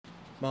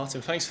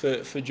Martin, thanks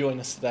for joining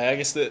us today. I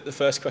guess the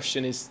first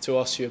question is to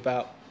ask you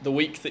about the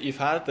week that you've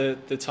had,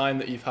 the time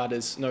that you've had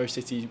as Norwich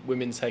City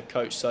women's head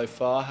coach so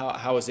far.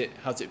 How's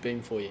it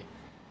been for you?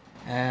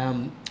 I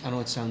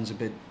know it sounds a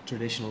bit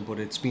traditional, but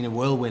it's been a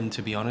whirlwind,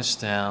 to be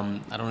honest. I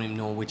don't even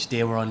know which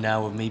day we're on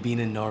now of me being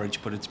in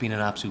Norwich, but it's been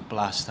an absolute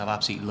blast. I've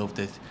absolutely loved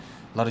it.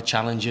 A lot of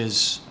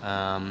challenges,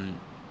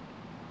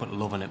 but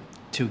loving it.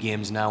 2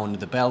 games now under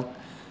the belt,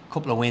 a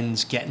couple of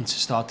wins, getting to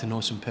start to know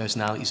some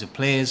personalities of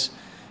players,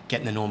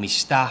 getting to know my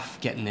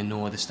staff, getting to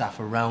know the staff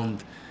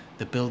around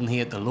the building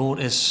here at the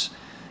Lotus,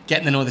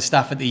 getting to know the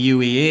staff at the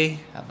UAE.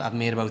 I've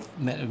met about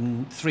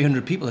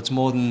 300 people. It's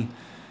more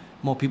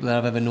people than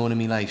I've ever known in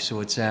my life. So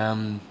it's,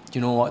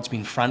 you know what, it's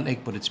been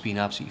frantic, but it's been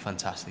absolutely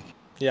fantastic.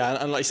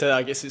 Yeah, and like you said,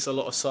 I guess it's a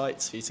lot of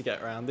sites for you to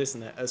get around,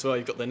 isn't it? As well,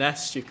 you've got the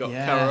Nest, you've got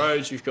Carrow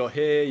Road, you've got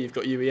here, you've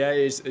got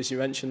UEA, as you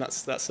mentioned.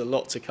 That's a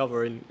lot to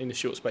cover in a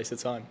short space of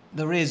time.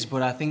 There is,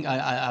 but I think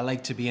I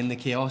like to be in the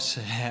chaos.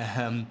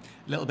 A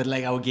little bit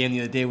like our game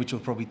the other day, which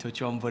we'll probably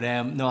touch on. But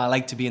no, I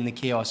like to be in the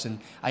chaos, and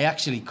I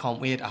actually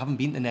can't wait. I haven't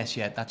been to Nest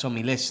yet. That's on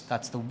my list.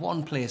 That's the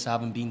one place I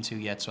haven't been to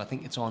yet, so I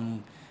think it's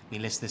on my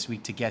list this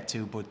week to get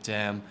to. But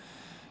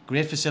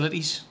great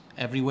facilities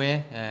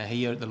everywhere.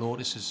 Here at the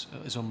Lotus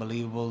is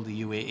unbelievable.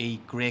 The UAE,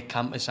 great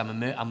campus.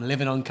 I'm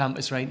living on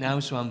campus right now,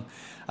 so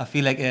I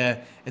feel like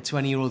a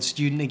 20-year-old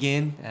student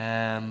again.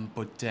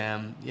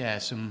 Yeah,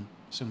 some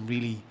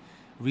really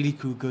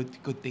cool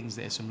good things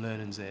there. Some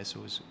learnings there,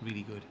 so it's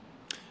really good.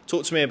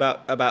 Talk to me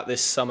about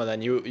this summer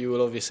then. You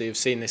will obviously have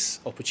seen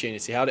this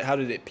opportunity. How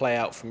did it play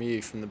out from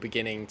you from the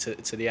beginning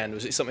to the end?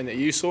 Was it something that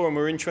you saw and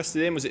were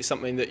interested in? Was it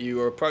something that you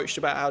were approached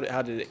about?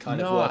 How did it kind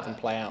of work and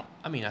play out?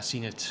 I mean, I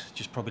seen it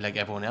just probably like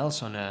everyone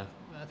else I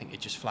think it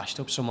just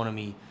flashed up. Someone of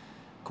me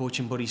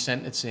coaching buddy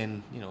sent it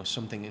saying,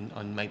 something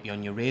might be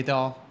on your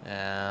radar.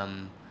 I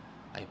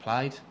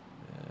applied,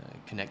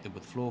 connected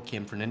with Flo,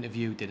 came for an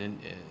interview, did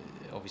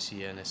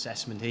obviously an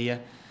assessment here.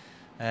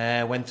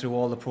 Went through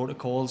all the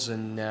protocols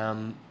and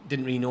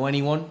didn't really know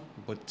anyone,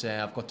 but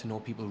I've got to know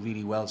people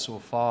really well so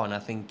far, and I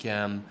think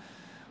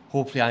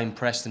hopefully I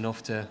impressed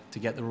enough to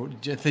get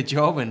the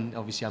job, and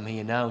obviously I'm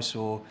here now.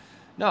 So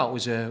no, it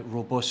was a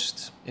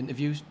robust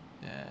interview.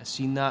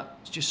 Seen that,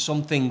 it's just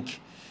something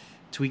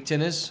tweaked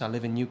in us. I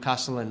live in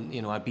Newcastle,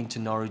 and I'd been to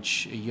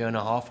Norwich a year and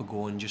a half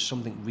ago, and just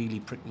something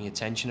really pricked my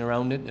attention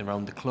around it,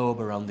 around the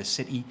club, around the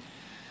city.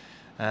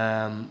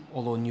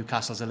 Although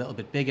Newcastle's a little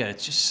bit bigger,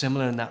 it's just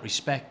similar in that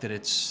respect, that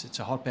it's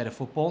a hotbed of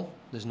football.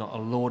 There's not a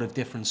load of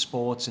different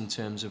sports in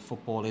terms of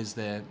football. Is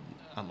there?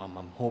 I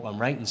hope I'm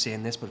right in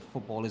saying this, but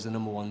football is the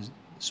number one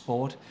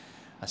sport.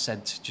 I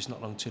said just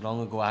not too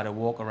long ago, I had a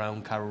walk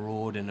around Carrow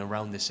Road and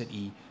around the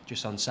city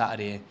just on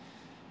Saturday,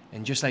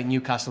 and just like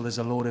Newcastle, there's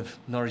a load of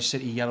Norwich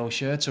City yellow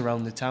shirts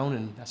around the town,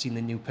 and I've seen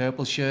the new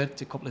purple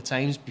shirt a couple of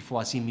times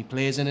before I seen me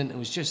players in it. It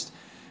was just,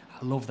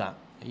 I love that.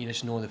 You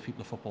just know that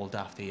people are football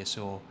daft here,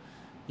 so.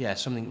 Yeah,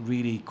 something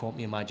really caught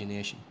my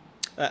imagination.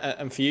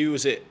 And for you,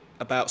 was it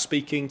about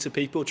speaking to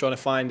people, trying to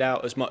find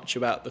out as much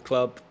about the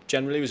club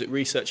generally? Was it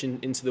researching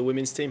into the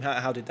women's team?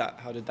 How did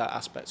that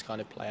aspect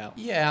kind of play out?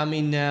 Yeah, I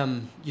mean,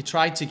 you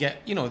try to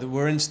get,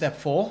 we're in step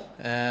 4,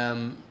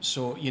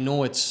 so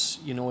it's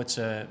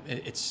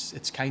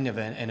kind of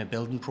in a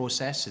building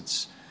process.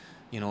 It's,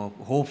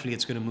 hopefully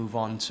it's going to move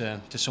on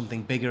to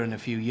something bigger in a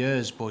few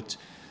years, but.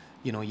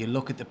 You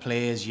look at the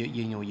players,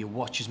 you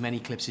watch as many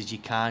clips as you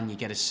can, you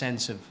get a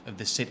sense of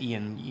the city,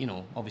 and,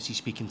 obviously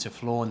speaking to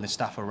Flo and the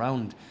staff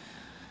around,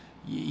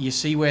 you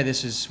see where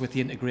this is with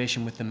the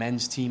integration with the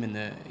men's team, and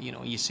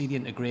you see the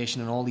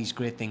integration and all these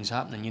great things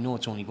happening.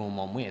 It's only going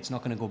one way. It's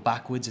not going to go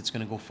backwards, it's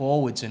going to go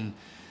forwards, and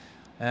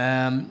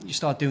you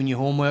start doing your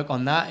homework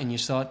on that, and you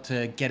start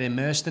to get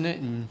immersed in it,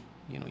 and,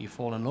 you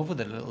fall in love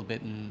with it a little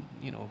bit, and,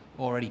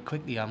 already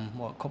quickly, a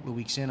couple of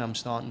weeks in, I'm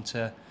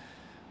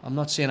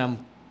not saying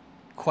I'm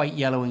quite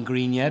yellow and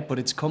green yet, but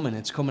it's coming.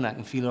 I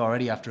can feel it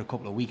already after a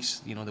couple of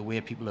weeks. The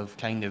way people have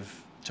kind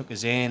of took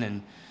us in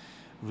and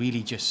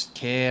really just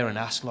care and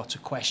ask lots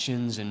of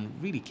questions and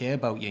really care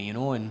about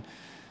you, and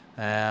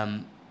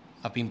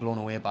I've been blown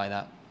away by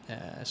that.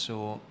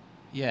 So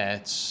yeah,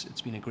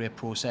 it's been a great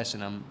process,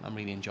 and I'm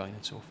really enjoying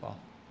it so far.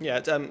 Yeah,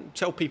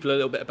 tell people a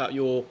little bit about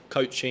your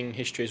coaching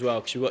history as well,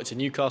 because you worked at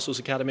Newcastle's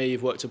academy,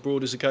 you've worked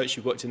abroad as a coach,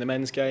 you've worked in the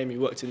men's game,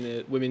 you worked in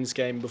the women's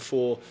game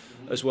before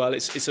as well.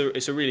 It's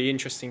a really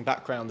interesting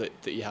background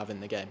that you have in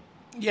the game.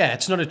 Yeah,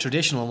 it's not a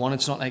traditional one.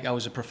 It's not like I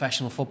was a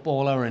professional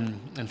footballer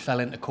and fell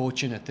into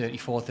coaching at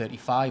 34,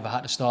 35. I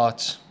had to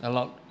start a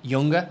lot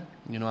younger.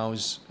 I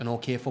was an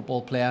okay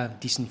football player,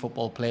 decent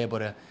football player,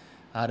 but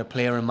I had a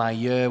player in my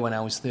year when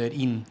I was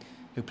 13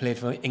 who played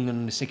for England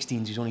in the 16s.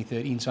 He was only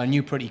 13, so I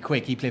knew pretty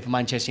quick, he played for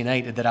Manchester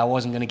United, that I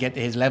wasn't going to get to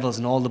his levels,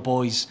 and all the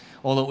boys,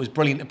 although it was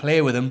brilliant to play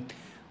with him,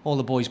 all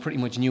the boys pretty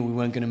much knew we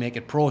weren't going to make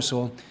it pro.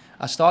 So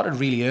I started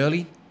really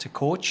early to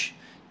coach.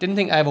 Didn't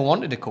think I ever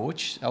wanted to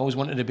coach. I always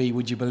wanted to be,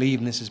 would you believe,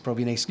 and this is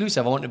probably an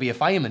exclusive, I wanted to be a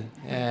fireman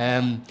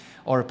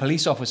or a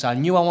police officer. I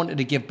knew I wanted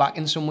to give back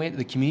in some way to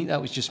the community.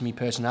 That was just my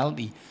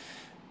personality.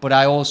 But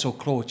I also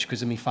coach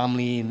because of my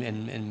family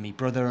and my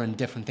brother and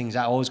different things.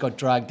 I always got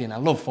dragged in. I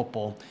love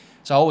football.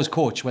 So I always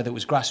coach, whether it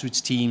was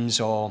grassroots teams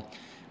or...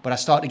 But I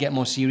started to get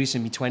more serious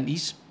in my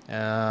 20s.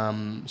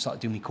 Started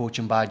doing my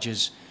coaching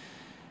badges.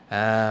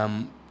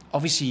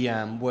 Obviously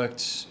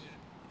worked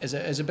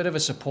as a bit of a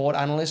support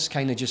analyst,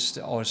 kind of just,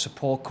 or a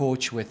support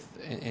coach with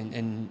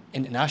in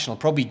international.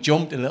 Probably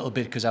jumped a little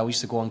bit because I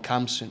used to go on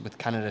camps with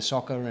Canada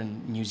Soccer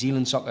and New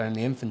Zealand Soccer in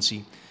the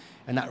infancy.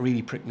 And that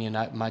really pricked me in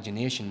that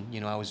imagination.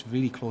 You know, I was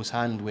really close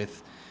hand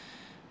with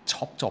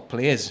top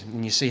players.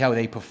 And you see how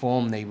they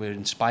perform, they were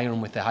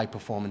inspiring with their high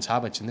performance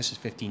habits. And this is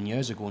 15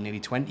 years ago, nearly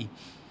 20.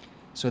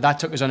 So that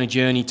took us on a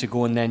journey to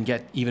go and then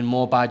get even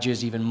more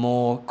badges, even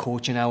more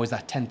coaching hours.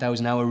 That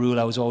 10,000 hour rule,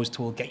 I was always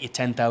told, get your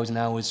 10,000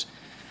 hours.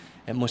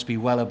 It must be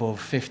well above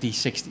 50,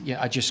 60.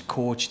 Yeah, I just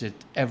coached at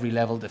every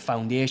level, the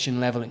foundation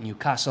level at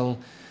Newcastle,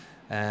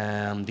 the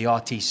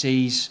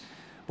RTCs.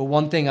 But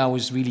one thing I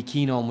was really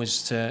keen on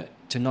was to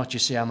not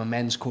just say I'm a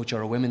men's coach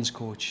or a women's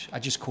coach. I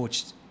just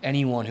coached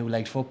anyone who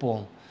liked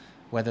football,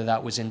 whether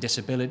that was in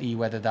disability,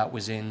 whether that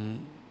was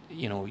in,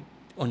 you know,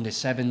 under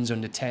 7s,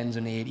 under 10s,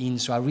 under 18s.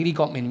 So I really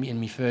got me in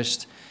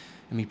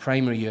my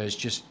primary years,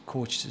 just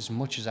coached as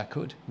much as I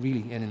could,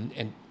 really,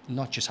 and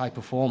not just high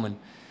performing.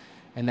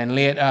 And then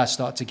later I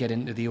started to get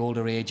into the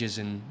older ages,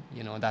 and,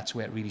 you know, that's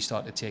where it really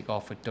started to take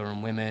off with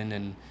Durham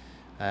Women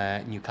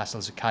and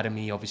Newcastle's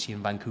Academy, obviously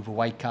in Vancouver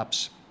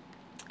Whitecaps.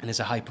 And as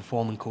a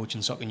high-performing coach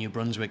in Soccer New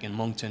Brunswick and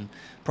Moncton,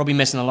 probably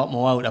missing a lot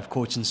more out. I've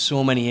coached in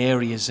so many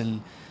areas,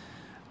 and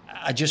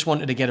I just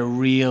wanted to get a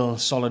real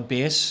solid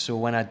base. So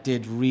when I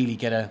did really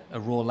get a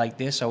role like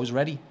this, I was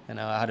ready. And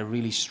I had a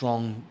really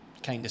strong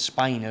kind of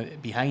spine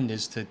behind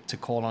us to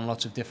call on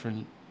lots of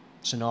different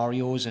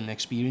scenarios and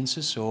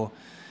experiences. So,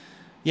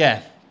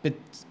 yeah,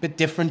 bit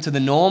different to the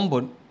norm,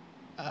 but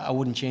I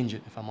wouldn't change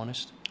it, if I'm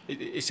honest.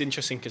 It's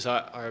interesting because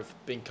I've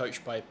been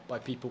coached by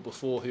people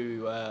before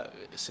who,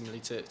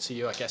 similarly to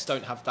you, I guess,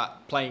 don't have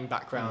that playing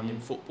background in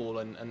football,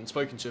 and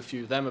spoken to a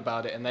few of them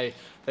about it, and they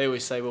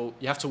always say, well,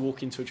 you have to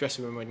walk into a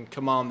dressing room and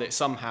command it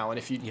somehow, and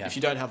if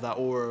you don't have that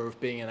aura of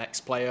being an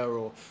ex-player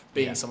or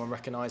being someone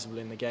recognisable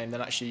in the game,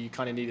 then actually you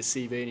kind of need a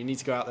CV and you need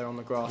to go out there on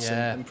the grass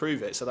and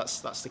prove it. So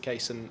that's the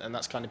case, and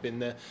that's kind of been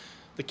the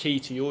key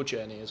to your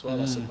journey as well,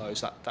 I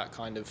suppose, that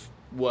kind of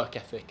work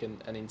ethic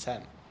and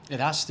intent. It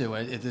has to.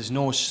 There's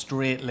no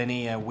straight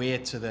linear way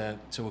to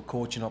a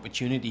coaching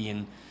opportunity,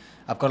 and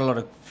I've got a lot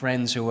of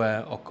friends who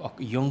are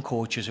young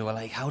coaches who are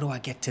like, "How do I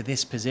get to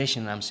this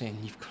position?" And I'm saying,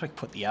 you've got to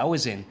put the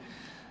hours in.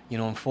 You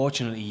know,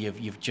 unfortunately,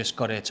 you've just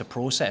got to. It's a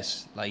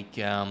process. Like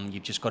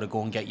you've just got to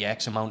go and get your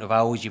X amount of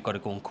hours. You've got to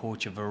go and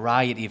coach a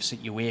variety of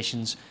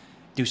situations,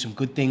 do some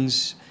good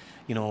things.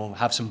 You know,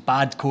 have some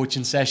bad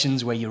coaching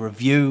sessions where you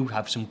review.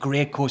 Have some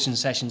great coaching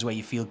sessions where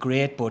you feel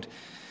great, but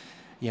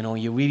you know,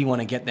 you really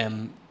want to get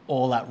them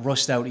all that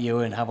rust out of you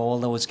and have all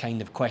those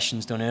kind of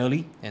questions done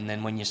early, and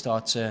then when you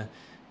start to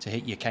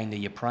hit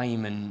your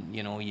prime, and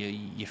you know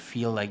you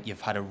feel like you've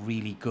had a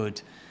really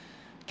good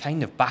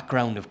kind of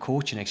background of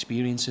coaching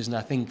experiences. And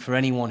I think for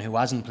anyone who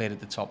hasn't played at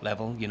the top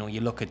level, you know,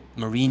 you look at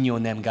Mourinho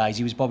and them guys,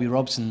 he was Bobby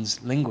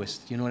Robson's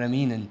linguist, you know what I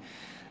mean? And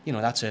you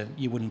know,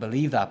 you wouldn't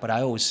believe that, but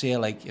I always say,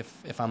 like,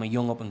 if I'm a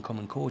young up and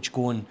coming coach,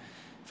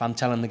 if I'm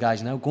telling the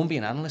guys now, go and be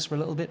an analyst for a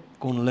little bit,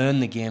 go and learn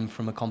the game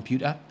from a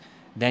computer.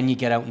 Then you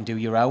get out and do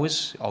your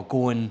hours, or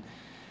go and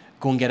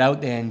get out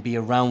there and be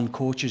around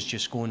coaches.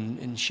 Just go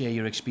and share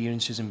your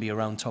experiences and be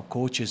around top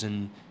coaches,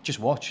 and just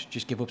watch.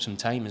 Just give up some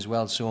time as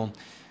well. So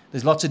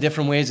there's lots of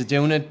different ways of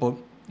doing it, but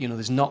you know,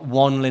 there's not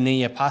one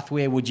linear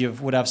pathway.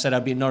 Would I've said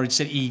I'd be at Norwich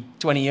City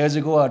 20 years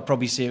ago? I'd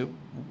probably say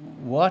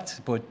what,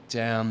 but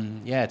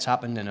yeah, it's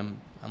happened, and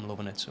I'm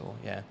loving it. So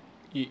yeah.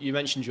 You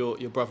mentioned your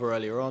brother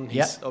earlier on.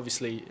 He's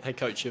obviously head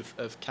coach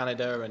of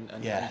Canada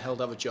and held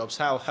other jobs.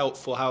 How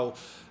helpful,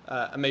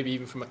 and maybe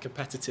even from a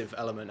competitive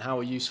element, how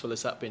useful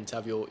has that been to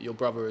have your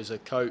brother as a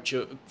coach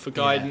for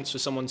guidance, for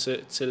someone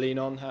to lean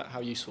on?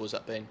 How useful has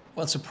that been?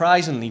 Well,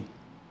 surprisingly,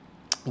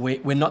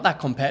 we're not that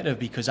competitive,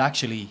 because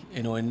actually,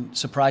 you know, and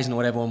surprising to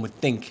what everyone would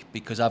think,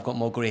 because I've got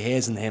more grey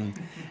hairs than him,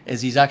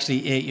 is he's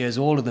actually 8 years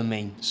older than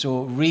me.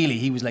 So really,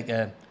 he was like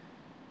a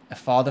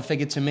father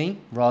figure to me,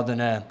 rather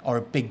than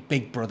a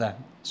big brother.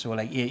 So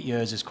like 8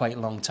 years is quite a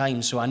long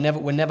time. So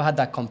we never had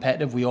that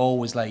competitive. We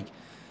always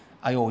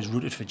I always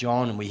rooted for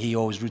John, and he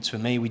always roots for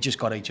me. We just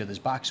got each other's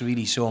backs,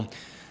 really. So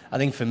I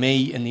think for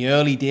me, in the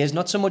early days,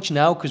 not so much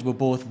now because we're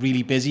both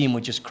really busy and we're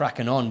just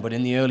cracking on, but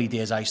in the early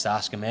days I used to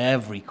ask him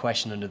every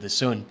question under the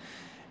sun.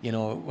 You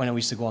know, when I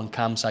used to go on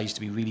camps, I used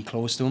to be really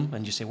close to him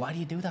and just say, "Why do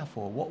you do that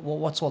for?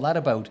 What's all that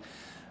about?"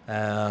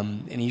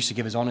 And he used to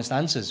give us honest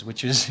answers,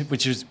 which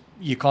is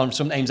you can't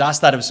sometimes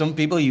ask that of some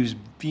people. He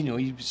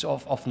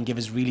sort of often give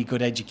us really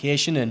good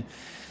education, and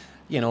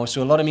you know,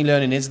 so a lot of me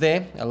learning is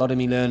there. A lot of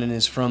me learning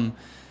is from,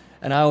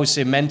 and I always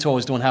say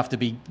mentors don't have to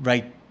be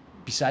right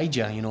beside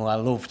you. You know, I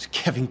loved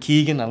Kevin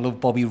Keegan, I love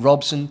Bobby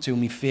Robson, two of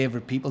my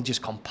favourite people,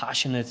 just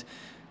compassionate,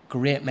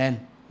 great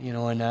men. You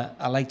know, and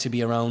I like to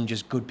be around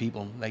just good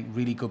people, like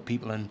really good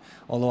people. And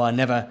although I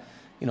never,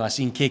 you know, I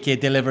seen KK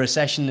deliver a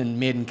session in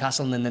Maiden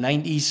Castle in the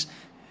 90s.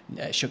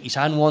 shook his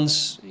hand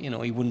once. You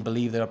know, he wouldn't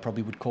believe that I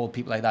probably would call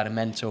people like that a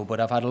mentor. But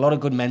I've had a lot of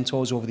good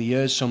mentors over the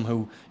years, some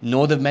who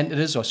know they've mentored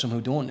us or some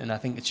who don't. And I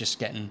think it's just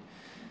getting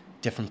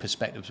different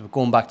perspectives. But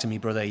going back to me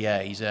brother,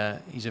 yeah, he's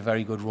a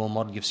very good role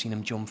model. You've seen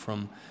him jump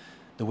from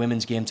the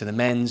women's game to the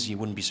men's. You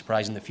wouldn't be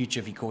surprised in the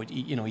future if he coached.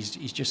 You know,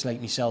 he's just like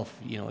myself.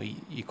 You know,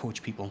 you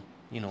coach people.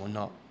 You know,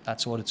 not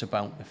that's what it's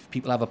about. If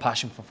people have a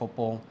passion for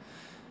football,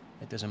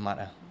 it doesn't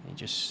matter. You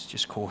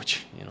just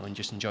coach, you know, and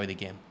just enjoy the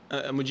game.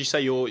 And would you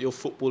say your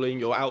footballing,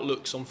 your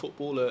outlooks on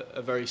football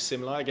are very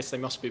similar? I guess they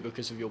must be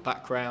because of your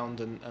background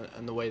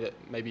and the way that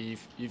maybe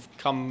you've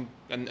come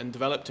and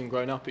developed and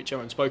grown up each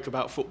other and spoke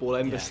about football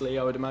endlessly.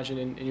 Yeah. I would imagine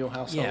in your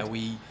household. Yeah,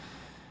 we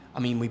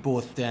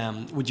both.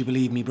 Would you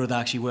believe me brother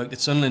actually worked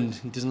at Sunderland?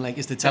 He doesn't like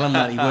us to tell him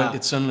that he worked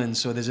at Sunderland,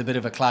 so there's a bit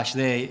of a clash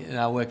there. And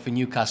I worked for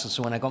Newcastle,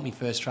 so when I got my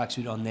first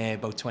tracksuit on there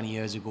about 20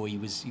 years ago, he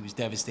was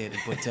devastated.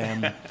 But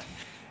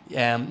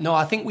no,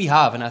 I think we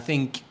have, and I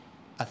think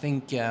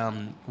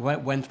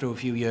went through a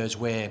few years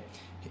where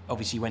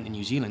obviously went to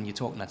New Zealand. You're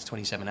talking that's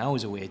 27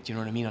 hours away. Do you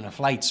know what I mean, on a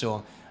flight?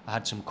 So I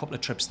had some couple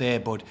of trips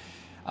there, but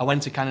I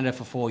went to Canada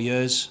for 4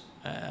 years.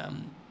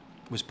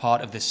 Was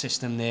part of the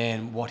system there,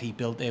 and what he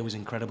built there was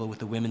incredible with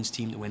the women's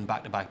team to win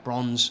back-to-back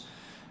bronze,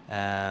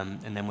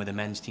 and then with the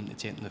men's team to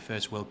take them to the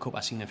first World Cup.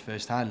 I seen it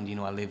firsthand. You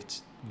know, I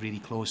lived really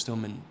close to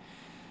him, and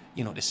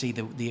you know, to see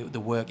the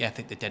work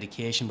ethic, the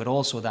dedication, but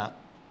also that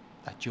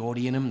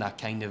Geordie in him, that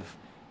kind of,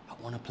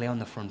 I want to play on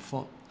the front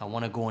foot. I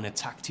want to go and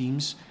attack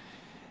teams.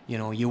 You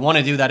know, you want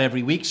to do that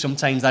every week.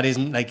 Sometimes that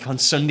isn't like on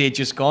Sunday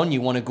just gone.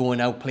 You want to go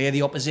and outplay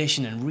the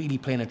opposition and really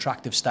play an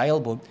attractive style,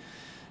 but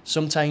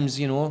sometimes,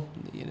 you know,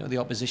 the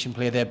opposition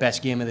play their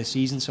best game of the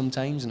season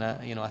sometimes, and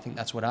I think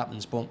that's what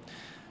happens. But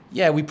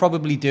yeah, we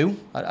probably do.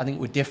 I think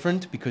we're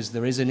different because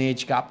there is an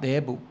age gap there,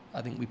 but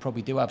I think we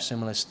probably do have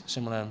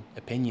similar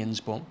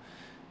opinions. But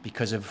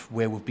because of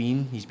where we've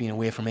been, he's been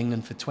away from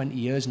England for 20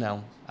 years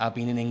now. I've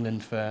been in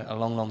England for a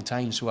long, long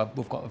time, so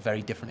we've got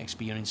very different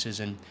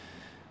experiences, and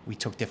we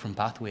took different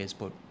pathways,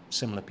 but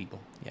similar people.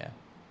 Yeah.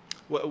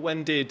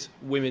 When did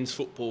women's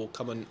football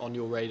come on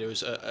your radar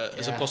as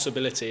a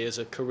possibility, as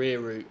a career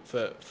route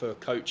for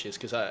coaches?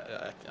 Because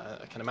I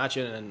can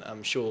imagine, and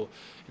I'm sure,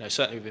 you know,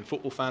 certainly within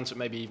football fans, but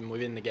maybe even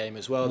within the game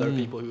as well, there are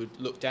people who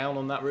would look down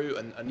on that route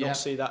and not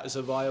see that as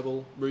a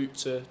viable route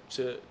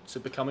to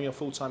becoming a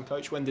full-time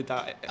coach. When did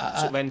that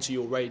sort of enter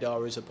your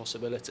radar as a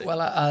possibility?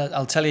 Well,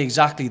 I'll tell you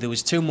exactly. There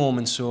was two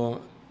moments.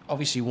 So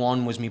obviously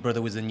one was my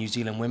brother was the New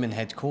Zealand women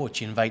head coach.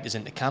 He invited us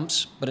into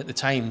camps, but at the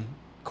time,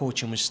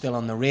 coaching was still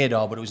on the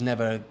radar, but it was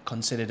never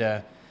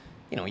considered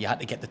you had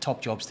to get the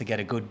top jobs to get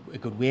a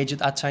good wage at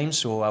that time,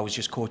 so I was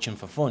just coaching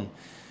for fun.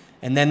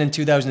 And then in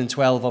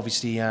 2012,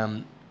 obviously,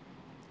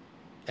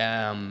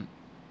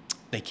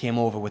 they came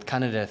over with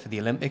Canada for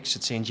the Olympics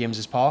at St.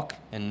 James's Park,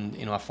 and,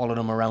 you know, I followed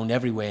them around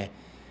everywhere,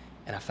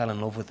 and I fell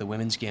in love with the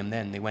women's game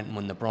then. They went and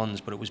won the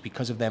bronze, but it was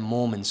because of their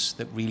moments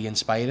that really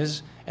inspired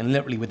us, and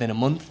literally within a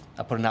month,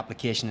 I put an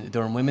application into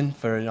Durham Women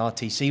for an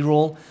RTC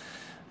role,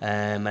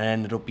 and I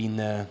ended up being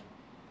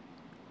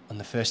on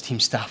the first team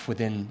staff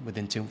within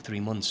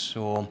 2-3 months.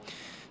 So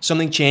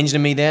something changed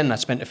in me then. I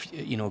spent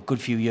a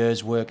good few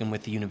years working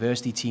with the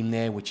university team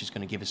there, which is going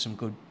to give us some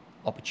good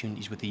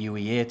opportunities with the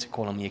UEA to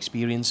call on the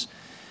experience.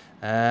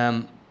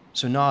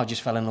 So now I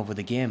just fell in love with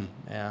the game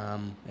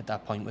at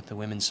that point with the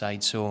women's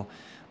side. So,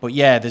 but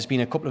yeah, there's been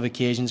a couple of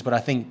occasions, but I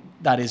think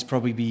that is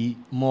probably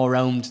more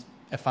around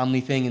a family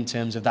thing in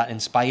terms of that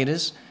inspired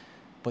us.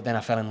 But then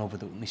I fell in love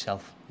with it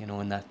myself, you know,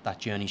 and that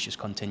journey's just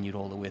continued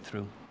all the way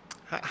through.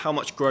 How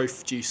much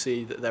growth do you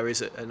see that there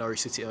is at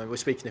Norwich City? I mean, we're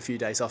speaking a few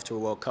days after a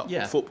World Cup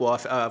football,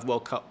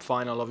 World Cup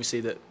final,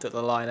 obviously, that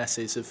the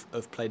Lionesses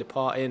have played a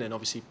part in, and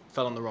obviously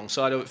fell on the wrong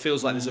side. It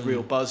feels like there's a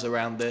real buzz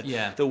around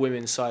the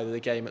women's side of the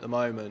game at the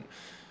moment.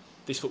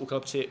 This football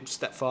club,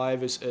 step 4,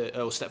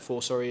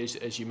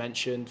 as you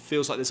mentioned,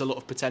 feels like there's a lot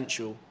of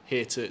potential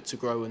here to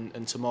grow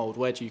and to mould.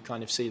 Where do you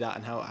kind of see that,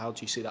 and how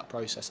do you see that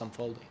process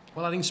unfolding?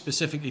 Well, I think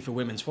specifically for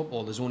women's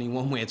football, there's only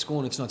one way it's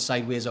going. It's not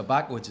sideways or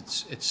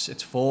backwards.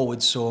 It's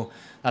forwards. So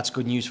that's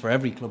good news for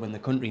every club in the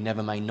country.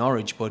 Never mind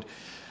Norwich. But,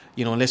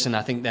 you know, listen,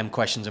 I think them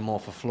questions are more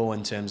for Flo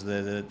in terms of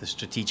the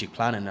strategic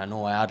planning. I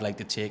know I'd like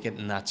to take it,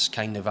 and that's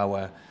kind of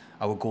our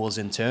goals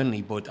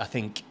internally. But I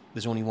think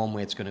there's only one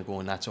way it's going to go,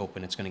 and that's up,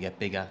 and it's going to get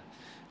bigger.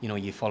 You know,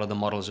 you follow the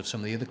models of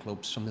some of the other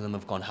clubs. Some of them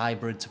have gone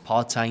hybrid to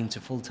part-time to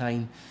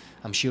full-time.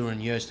 I'm sure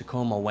in years to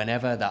come, or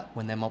whenever, that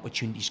when them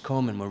opportunities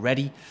come and we're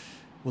ready,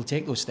 we'll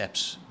take those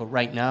steps. But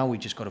right now, we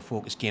just got to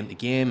focus game to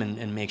game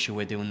and make sure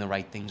we're doing the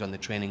right things on the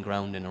training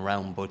ground and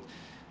around. But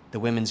the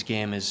women's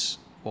game is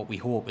what we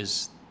hope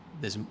is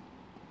there's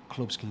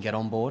clubs can get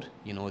on board.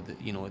 You know,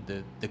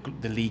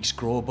 the leagues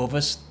grow above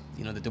us.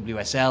 You know, the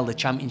WSL, the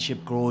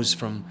Championship grows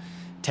from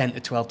 10 to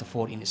 12 to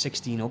 14 to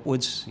 16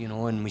 upwards. You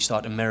know, and we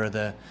start to mirror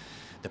the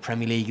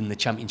Premier League and the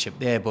Championship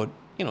there. But,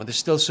 you know, there's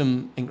still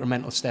some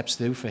incremental steps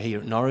to do for here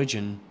at Norwich,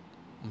 and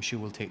I'm sure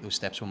we'll take those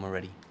steps when we're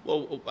ready.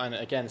 Well, and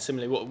again,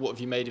 similarly, what have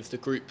you made of the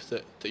group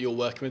that you're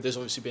working with? There's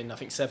obviously been, I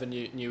think, 7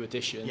 new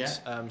additions.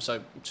 Yeah.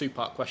 So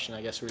two-part question,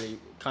 I guess, really.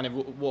 Kind of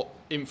what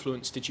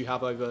influence did you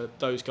have over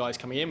those guys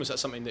coming in? Was that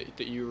something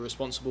that you were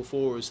responsible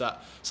for, or is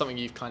that something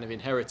you've kind of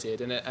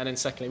inherited? And then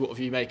secondly, what have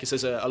you made? Because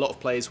there's a lot of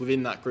players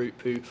within that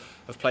group who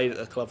have played at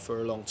the club for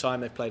a long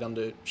time. They've played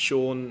under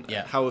Sean.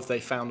 Yeah. How have they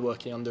found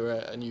working under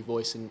a new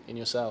voice in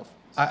yourself?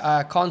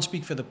 I can't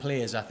speak for the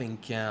players. I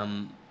think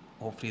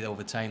hopefully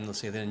over time they'll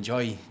say they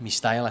enjoy my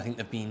style. I think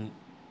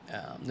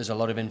there's a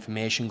lot of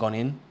information gone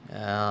in.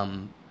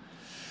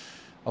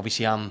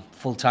 Obviously I'm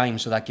full time,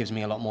 so that gives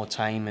me a lot more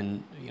time,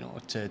 and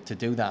to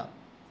do that,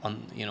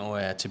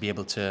 to be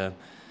able to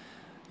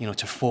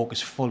to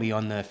focus fully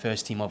on the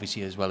first team,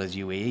 obviously, as well as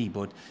UAE.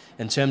 But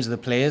in terms of the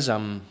players,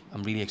 I'm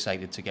really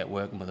excited to get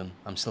working with them.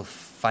 I'm still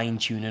fine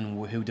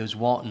tuning who does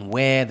what and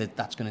where.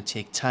 That's going to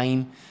take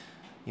time.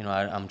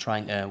 We're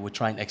trying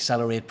to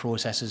accelerate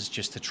processes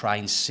just to try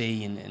and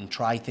see and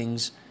try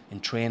things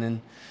in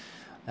training.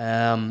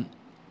 In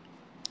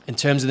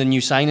terms of the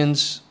new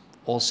signings,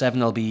 all 7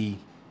 will be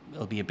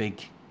a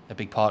big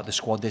part of the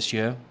squad this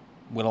year.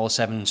 Will all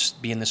 7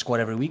 be in the squad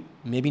every week?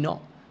 Maybe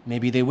not.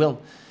 Maybe they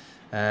will.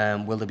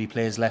 Will there be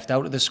players left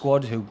out of the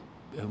squad who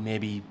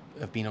maybe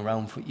have been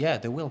around for? Yeah,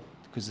 there will,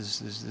 because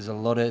there's a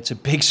lot of. It's a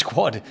big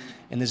squad,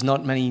 and there's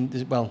not many.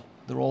 Well,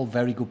 they're all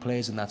very good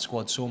players in that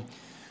squad. So,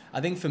 I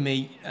think for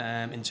me,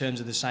 in terms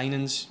of the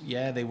signings,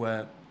 yeah, they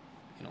were,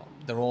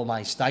 they're all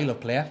my style of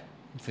player,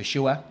 for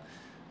sure.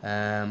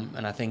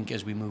 And I think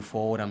as we move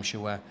forward, I'm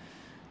sure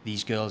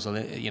these girls are,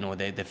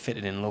 they're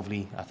fitted in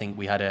lovely. I think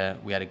we had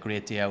a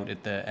great day out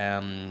at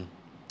the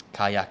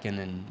kayaking,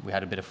 and we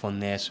had a bit of fun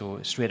there.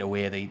 So straight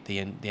away they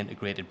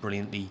integrated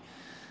brilliantly.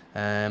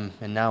 And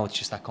now it's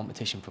just that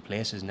competition for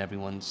places, and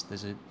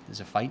there's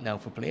a fight now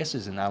for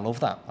places, and I love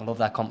that. I love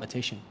that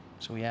competition.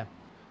 So yeah.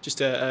 Just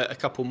a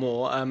couple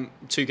more.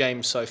 2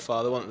 games so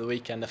far. The one at the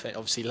weekend, I think,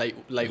 obviously late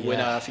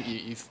winner. I think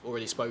you've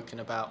already spoken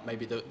about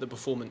maybe the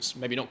performance,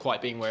 maybe not quite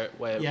being where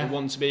we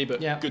want to be, but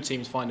good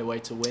teams find a way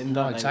to win.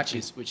 No,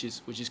 exactly. Which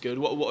is good.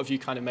 What have you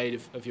kind of made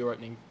of your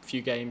opening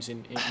few games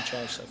in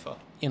charge so far?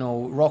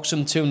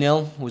 Wroxham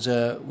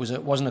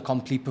 2-0 wasn't a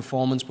complete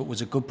performance, but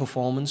was a good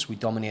performance. We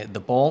dominated the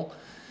ball,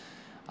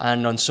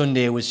 and on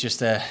Sunday it was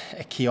just a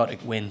chaotic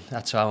win.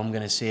 That's how I'm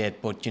going to say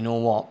it. But you know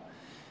what,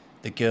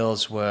 the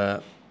girls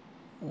were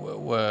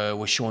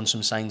showing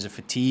some signs of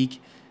fatigue,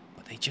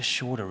 but they just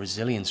showed a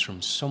resilience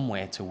from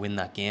somewhere to win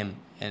that game.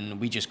 And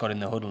we just got in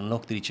the huddle and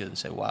looked at each other and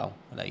said, wow,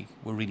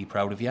 we're really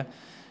proud of you.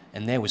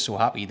 And they were so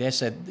happy. They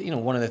said,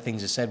 one of the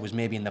things they said was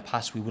maybe in the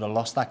past we would have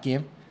lost that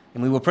game.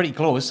 And we were pretty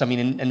close. I mean,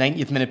 in a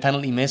 90th minute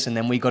penalty miss, and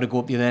then we got to go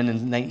up to the end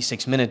in the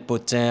 96th minute.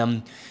 But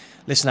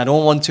listen, I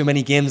don't want too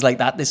many games like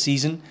that this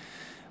season.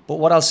 But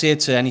what I'll say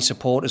to any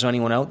supporters or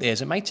anyone out there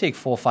is it might take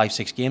 4, 5,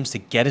 6 games to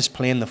get us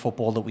playing the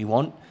football that we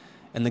want.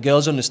 And the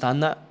girls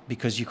understand that,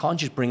 because you can't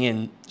just bring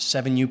in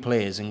 7 new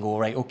players and go,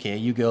 right, okay,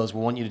 you girls, we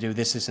want you to do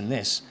this, this and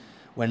this,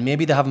 when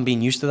maybe they haven't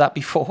been used to that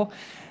before.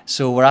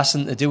 So we're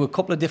asking them to do a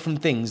couple of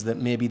different things that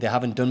maybe they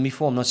haven't done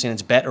before. I'm not saying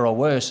it's better or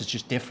worse, it's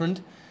just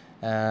different.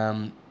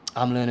 I'm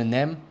learning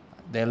them,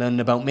 they're learning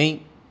about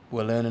me,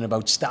 we're learning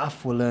about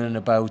staff,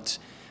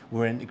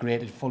 we're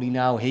integrated fully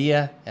now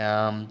here.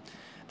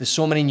 There's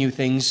so many new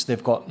things.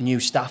 They've got new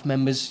staff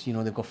members,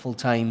 they've got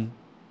full-time.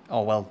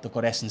 They've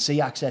got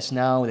S&C access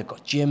now. They've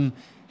got gym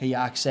here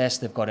access.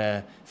 They've got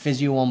a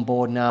physio on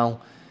board now.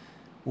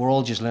 We're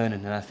all just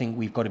learning, and I think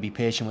we've got to be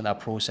patient with that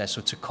process.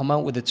 So to come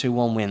out with a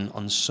 2-1 win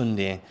on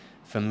Sunday,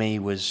 for me,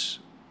 was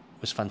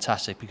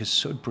fantastic, because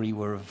Sudbury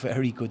were a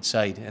very good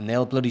side, and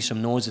they'll bloody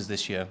some noses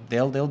this year.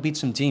 They'll beat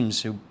some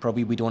teams who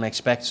probably we don't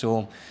expect.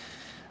 So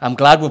I'm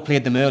glad we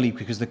played them early,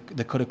 because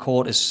they could have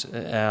caught us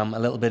a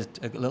little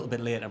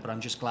bit later. But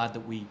I'm just glad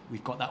that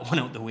we've got that one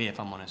out the way, if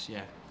I'm honest.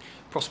 Yeah.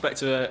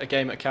 Prospect of a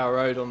game at Carrow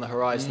Road on the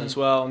horizon as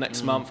well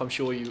next month. I'm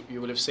sure you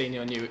will have seen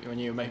when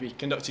you were maybe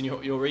conducting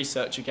your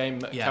research. A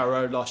game at Carrow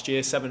Road last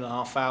year,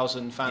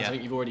 7,500 fans. I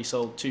think you've already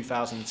sold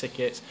 2,000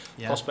 tickets.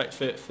 Prospect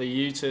for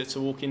you to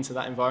walk into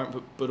that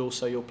environment, but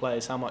also your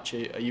players. How much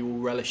are you all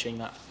relishing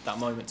that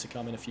moment to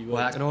come in a few weeks?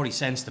 Well, I can already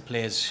sense the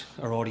players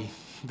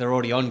they're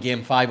already on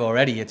game 5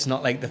 already. It's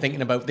not like they're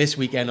thinking about this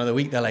weekend or the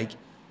week. They're like,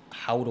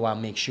 how do I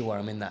make sure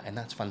I'm in that? And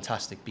that's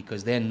fantastic,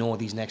 because they know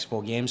these next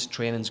 4 games,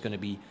 training's going to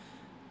be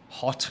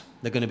hot.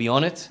 They're going to be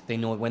on it. They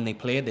know when they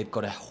play, they've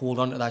got to hold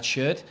on to that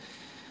shirt.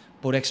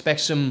 But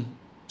expect some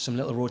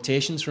little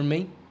rotations from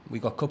me.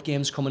 We've got cup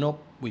games coming up.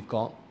 We've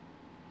got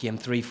game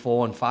 3,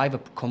 4 and 5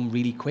 have come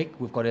really quick.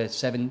 We've got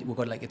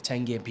like a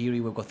 10-game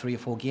period. We've got 3 or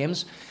 4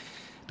 games.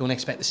 Don't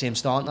expect the same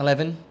starting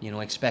 11.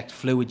 Expect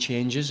fluid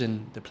changes,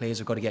 and the players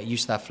have got to get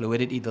used to that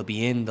fluidity. They'll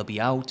be in, they'll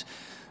be out.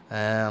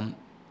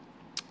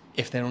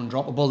 If they're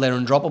undroppable, they're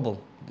undroppable.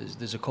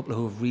 There's a couple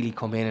who have really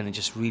come in and it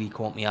just really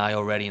caught my eye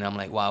already, and I'm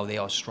like, wow, they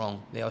are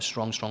strong. They are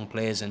strong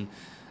players, and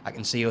I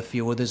can see a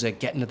few others are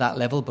getting to that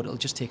level, but it'll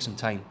just take some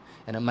time.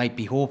 And it might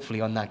be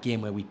hopefully on that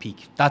game where we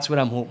peak. That's what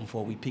I'm hoping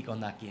for. We peak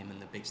on that game in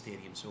the big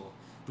stadium. So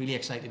really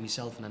excited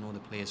myself, and I know the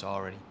players are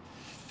already.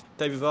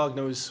 David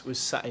Wagner was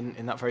sat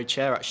in that very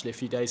chair actually a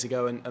few days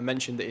ago and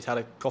mentioned that he'd had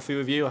a coffee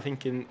with you, I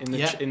think, in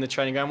the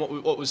training ground.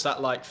 What was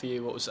that like for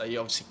you? What was you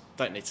obviously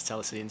don't need to tell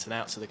us the ins and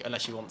outs of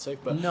unless you want to,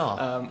 but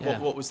no,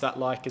 what was that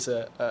like as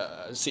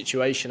a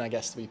situation, I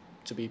guess,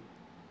 to be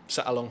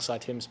sat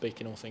alongside him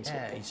speaking all things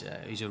football?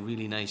 He's a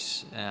really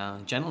nice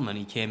gentleman.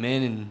 He came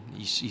in and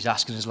he's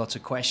asking us lots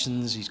of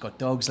questions. He's got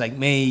dogs like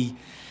me.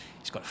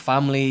 He's got a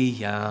family.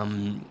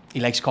 He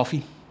likes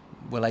coffee.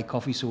 We like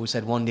coffee, so we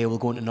said one day we'll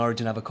go into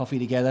Norwich and have a coffee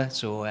together.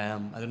 So I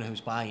don't know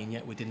who's buying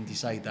yet. We didn't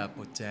decide that,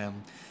 but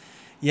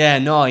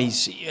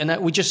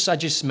I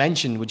just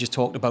mentioned, we just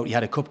talked about he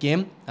had a cup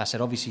game. I said,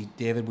 obviously,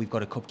 David, we've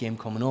got a cup game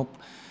coming up.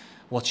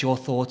 What's your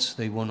thoughts?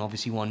 They won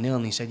obviously 1-0,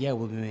 and he said, yeah,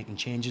 we'll be making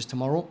changes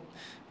tomorrow.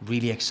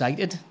 Really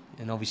excited,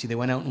 and obviously they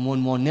went out and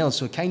won 1-0.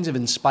 So it kind of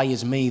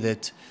inspires me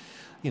that,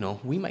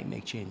 we might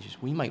make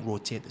changes. We might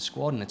rotate the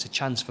squad, and it's a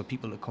chance for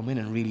people to come in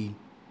and really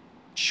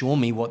show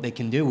me what they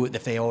can do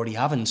if they already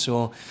haven't.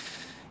 So,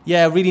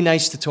 yeah, really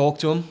nice to talk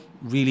to him.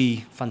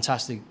 Really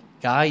fantastic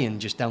guy and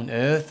just down to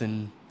earth.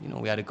 And,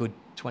 we had a good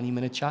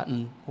 20-minute chat,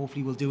 and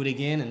hopefully we'll do it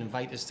again and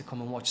invite us to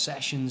come and watch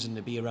sessions and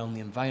to be around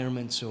the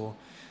environment. So,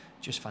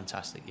 just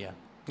fantastic, yeah.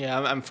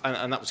 Yeah,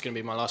 and that was going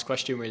to be my last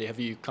question, really. Have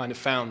you kind of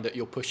found that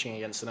you're pushing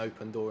against an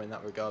open door in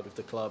that regard with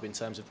the club in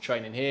terms of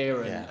training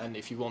here? And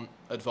if you want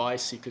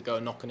advice, you could go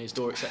and knock on his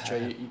door, etc.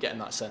 You get in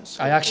that sense?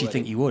 I actually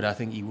think you would. I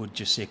think you would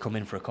just say, come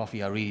in for a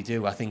coffee. I really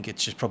do. I think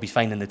it's just probably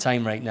finding the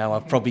time right now.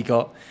 I've probably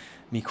got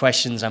me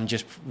questions.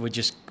 We're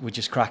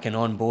just cracking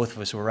on, both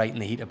of us. We're right in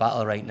the heat of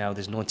battle right now.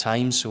 There's no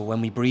time. So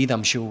when we breathe,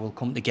 I'm sure we'll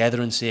come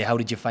together and say, how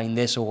did you find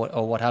this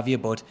or what have you?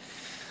 But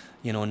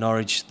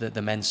Norwich,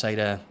 the men's side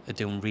are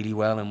doing really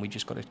well, and we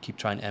just got to keep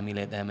trying to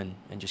emulate them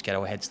and just get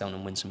our heads down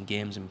and win some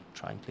games and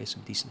try and play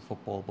some decent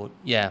football. But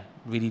yeah,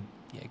 really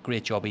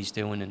great job he's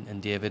doing,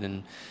 and David,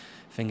 and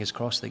fingers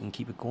crossed they can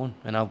keep it going.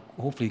 And I'll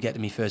hopefully get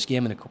to my first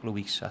game in a couple of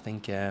weeks. I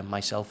think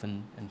myself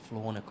and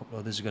Flo and a couple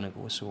of others are going to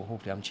go, so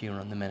hopefully I'm cheering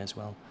on the men as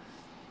well.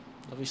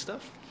 Lovely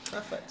stuff.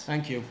 Perfect.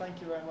 Thank you.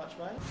 Thank you very much,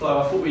 mate.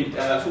 Flo, I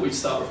thought we'd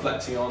start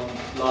reflecting on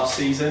last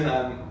season,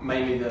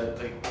 mainly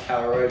the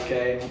Carrow Road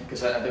game,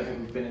 because I don't think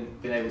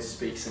we've been able to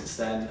speak since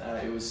then.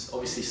 It was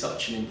obviously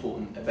such an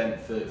important event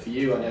for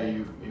you. I know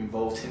you were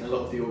involved in a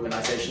lot of the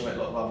organisation with a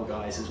lot of other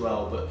guys as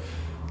well, but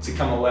to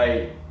come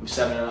away with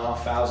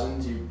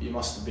 7,500, you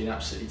must have been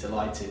absolutely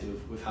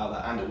delighted with how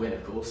that, and a win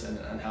of course,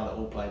 and how that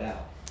all played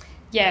out.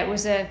 Yeah, it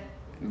was a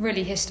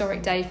really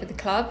historic day for the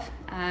club.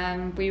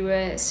 We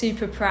were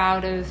super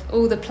proud of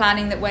all the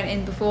planning that went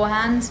in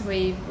beforehand.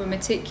 We were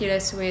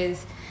meticulous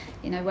with,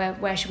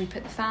 where should we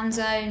put the fan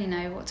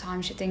zone? What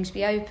time should things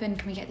be open?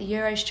 Can we get the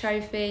Euros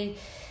trophy?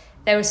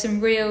 There was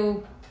some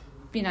real,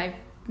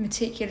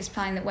 meticulous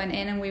planning that went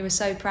in, and we were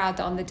so proud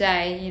that on the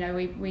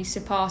day, we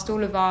surpassed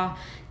all of our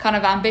kind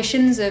of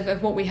ambitions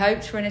of what we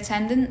hoped for in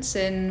attendance,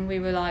 and we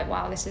were like,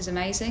 wow, this is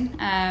amazing.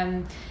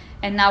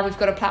 And now we've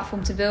got a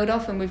platform to build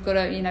off, and we've got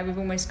to, we've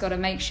almost got to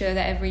make sure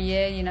that every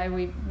year,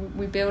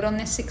 we build on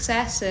this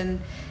success. And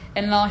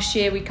last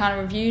year we kind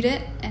of reviewed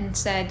it and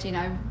said,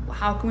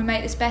 how can we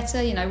make this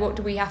better? What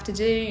do we have to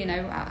do?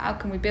 How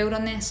can we build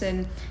on this?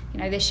 And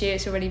this year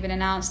it's already been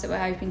announced that we're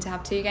hoping to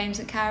have 2 games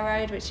at Carrow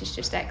Road, which is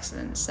just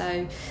excellent.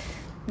 So,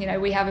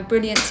 we have a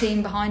brilliant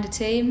team behind a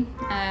team.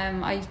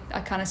 I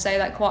kind of say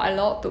that quite a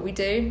lot, but we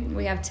do.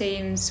 We have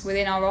teams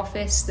within our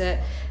office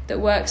that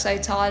work so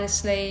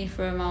tirelessly,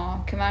 from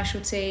our commercial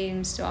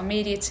teams to our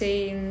media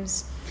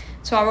teams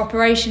to our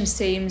operations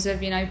teams of,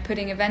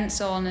 putting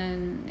events on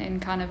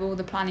and kind of all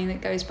the planning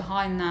that goes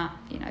behind that.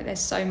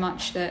 There's so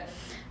much that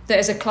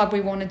as a club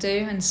we want to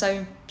do, and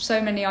so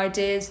many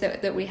ideas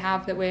that we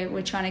have that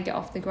we're trying to get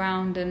off the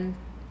ground, and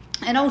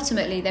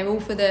ultimately they're all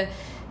for the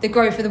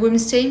growth of the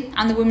women's team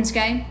and the women's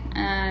game,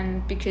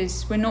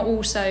 because we're not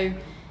also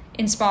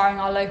inspiring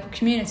our local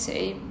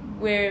community,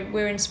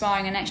 we're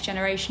inspiring a next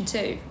generation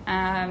too,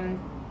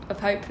 of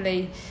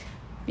hopefully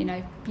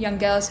young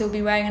girls who'll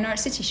be wearing a Norwich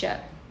City shirt.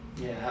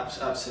 Yeah,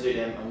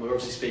 absolutely, and we're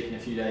obviously speaking a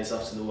few days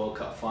after the World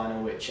Cup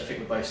final, which I think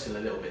we're both still a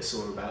little bit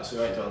sore about, so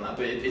we won't dwell on that,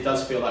 but it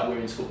does feel like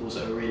women's football's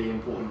at a really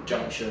important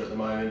juncture at the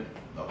moment.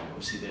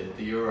 Obviously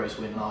the Euros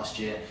win last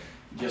year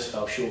just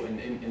fell short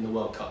in the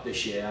World Cup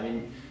this year. I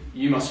mean,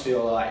 you must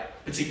feel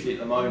like, particularly at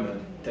the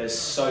moment, there's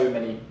so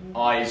many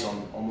eyes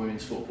on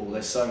women's football.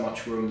 There's so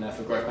much room there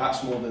for growth,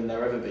 perhaps more than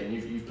there ever been.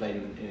 You've played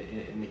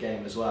in the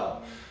game as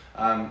well.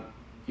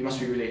 You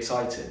must be really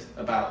excited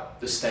about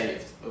the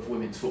state of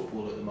women's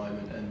football at the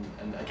moment,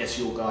 and I guess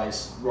your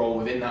guys' role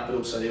within that, but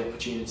also the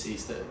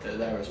opportunities that are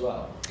there as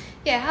well.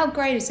 Yeah, how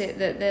great is it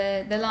that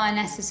the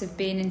Lionesses have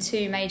been in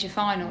 2 major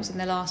finals in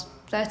the last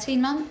 13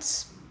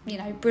 months?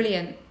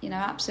 Brilliant.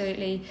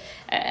 Absolutely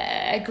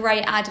a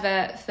great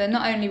advert for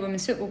not only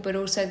women's football, but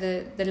also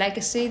the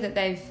legacy that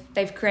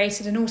they've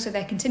created, and also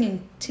they're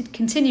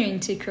continuing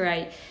to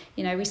create.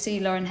 We see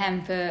Lauren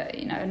Hemp,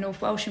 a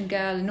North Welsham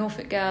girl, a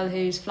Norfolk girl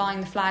who's flying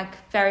the flag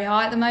very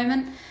high at the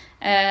moment,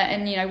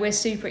 and we're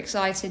super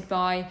excited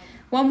by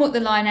what the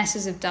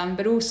Lionesses have done,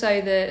 but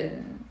also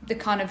the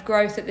kind of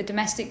growth that the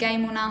domestic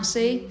game will now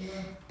see.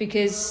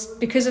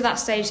 because of that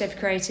stage they've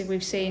created,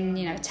 we've seen,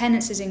 you know,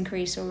 attendances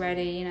increase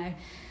already, you know,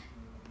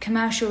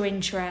 commercial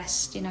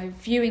interest, you know,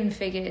 viewing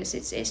figures.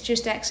 It's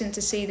just excellent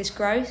to see this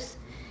growth.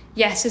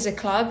 Yes, as a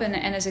club and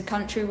as a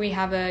country, we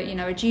have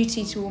a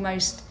duty to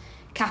almost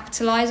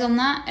capitalise on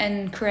that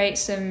and create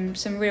some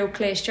real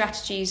clear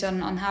strategies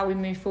on how we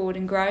move forward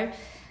and grow.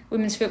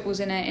 Women's football's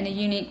in a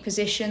unique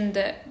position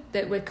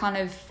that we're kind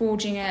of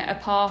forging a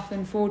path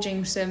and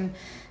forging some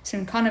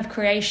kind of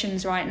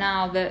creations right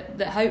now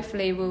that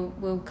hopefully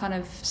will kind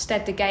of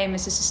stead the game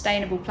as a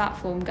sustainable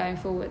platform going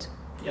forward.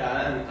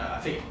 Yeah, and I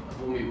think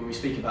when we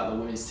speak about the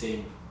women's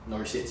team,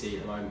 Norwich City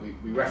at the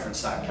moment, we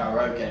reference that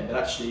Carrow game, but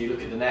actually you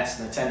look at the Nest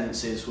and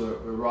attendances were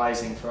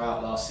rising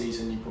throughout last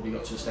season. You probably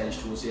got to a stage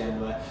towards the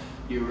end where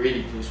you were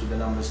really pleased with the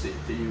numbers that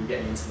you were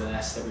getting into the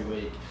Nest every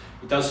week.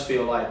 It does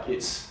feel like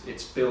it's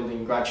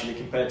building gradually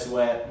compared to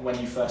when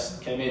you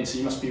first came in, so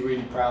you must be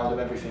really proud of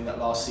everything that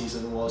last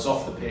season was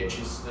off the pitch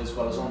as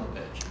well as on the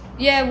pitch.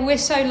 Yeah, we're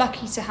so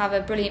lucky to have a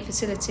brilliant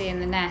facility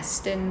in the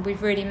Nest, and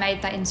we've really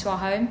made that into our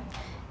home.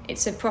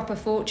 It's a proper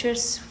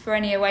fortress for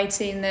any away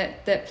team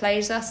that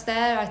plays us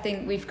there. I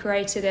think we've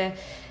created an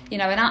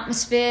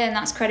atmosphere, and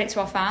that's credit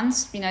to our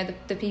fans. You know,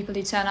 the people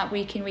who turn up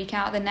week in, week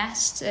out of the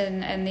Nest,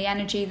 and the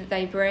energy that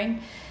they bring.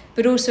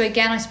 But also,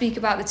 again, I speak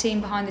about the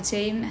team behind the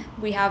team.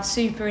 We have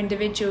super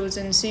individuals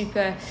and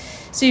super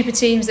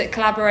teams that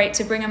collaborate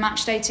to bring a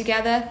match day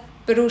together,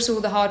 but also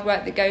all the hard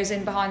work that goes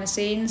in behind the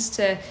scenes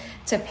to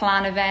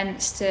plan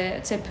events,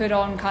 to put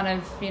on kind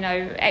of, you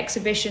know,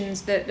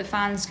 exhibitions that the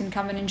fans can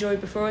come and enjoy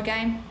before a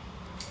game.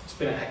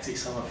 It's been a hectic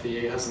summer for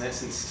you, hasn't it?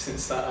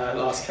 Since that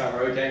last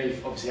Carrow game,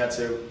 you've obviously had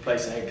to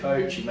replace a head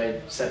coach. You've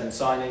made 7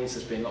 signings.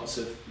 There's been lots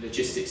of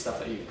logistics stuff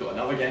that you've got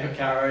another game at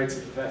Carrow to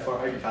prepare for.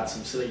 I hope you've had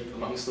some sleep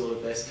amongst all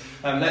of this.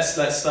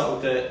 Let's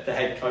start with the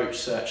head coach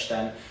search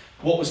then.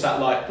 What was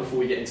that like before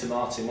we get into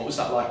Martin? What was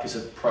that like as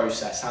a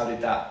process? How did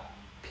that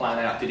plan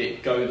out? Did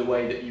it go the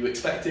way that you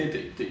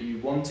expected, that you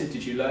wanted?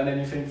 Did you learn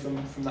anything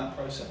from that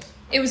process?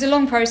 It was a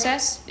long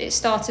process. It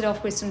started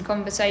off with some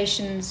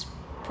conversations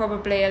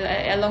probably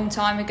a long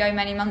time ago,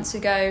 many months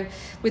ago,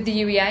 with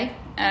the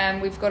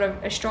UEA. We've got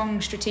a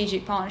strong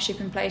strategic partnership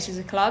in place as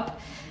a club,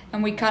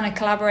 and we kind of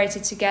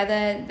collaborated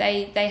together.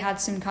 They had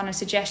some kind of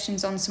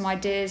suggestions on some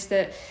ideas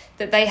that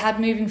they had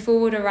moving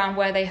forward around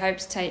where they hope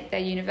to take their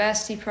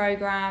university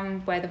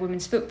programme, where the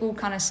women's football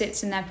kind of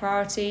sits in their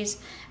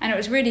priorities. And it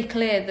was really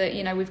clear that,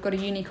 you know, we've got a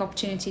unique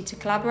opportunity to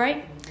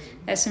collaborate.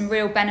 There's some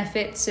real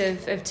benefits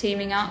of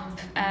teaming up,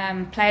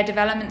 player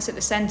development's at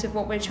the centre of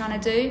what we're trying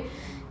to do,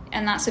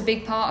 and that's a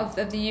big part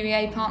of the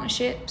UEA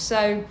partnership.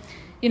 So,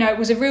 you know, it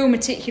was a real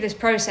meticulous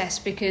process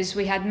because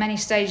we had many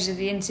stages of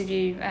the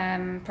interview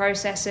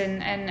process,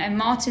 and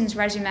Martin's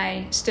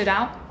resume stood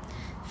out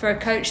for a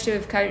coach to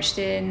have coached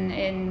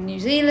in New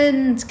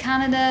Zealand,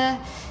 Canada,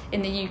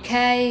 in the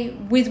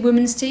UK, with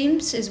women's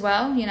teams as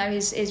well. You know,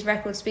 his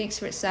record speaks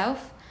for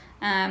itself.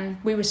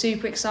 We were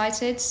super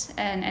excited,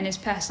 and his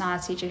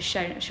personality just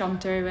shone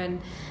through,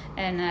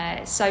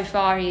 and so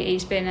far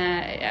he's been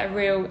a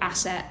real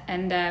asset,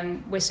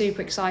 and we're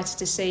super excited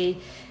to see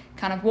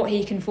kind of what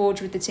he can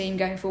forge with the team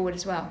going forward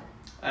as well.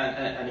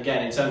 And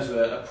again, in terms of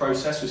a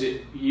process, was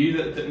it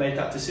you that made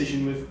that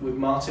decision with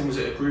Martin? Was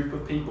it a group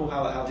of people?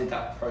 How did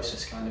that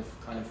process kind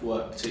of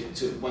work?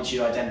 To once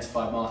you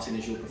identified Martin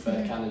as your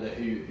preferred candidate,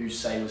 whose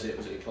say was it?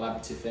 Was it a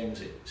collaborative thing?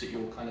 Was it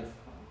your kind of?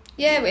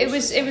 Yeah, it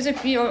was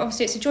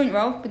obviously it's a joint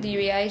role with the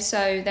UEA,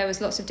 so there was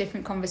lots of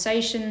different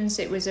conversations.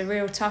 It was a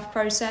real tough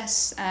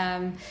process,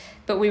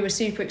 but we were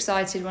super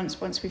excited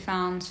once we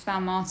found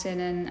Martin,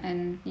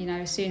 and you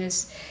know, as soon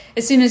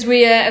as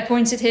we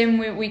appointed him,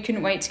 we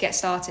couldn't wait to get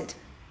started.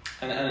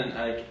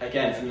 And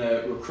again, from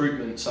the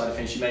recruitment side of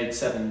things, you made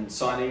 7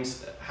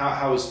 signings.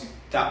 How has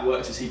that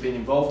worked? Has he been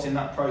involved in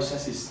that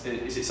process? Is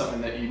it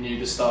something that you knew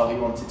the style he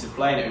wanted to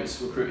play, and it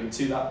was recruiting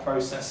to that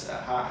process?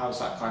 How's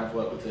that kind of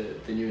work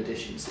with the new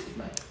additions that you've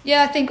made?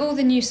 Yeah, I think all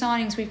the new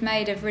signings we've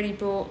made have really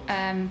brought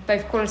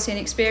both quality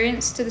and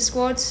experience to the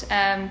squad.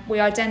 We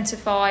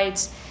identified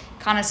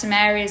kind of some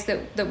areas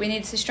that we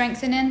needed to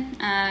strengthen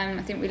in.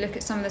 I think we look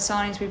at some of the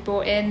signings we've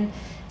brought in.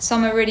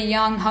 Some are really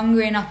young,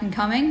 hungry and up and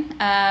coming.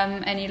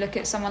 And you look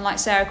at someone like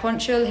Sarah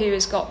Quantrill, who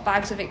has got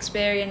bags of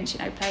experience,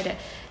 you know, played at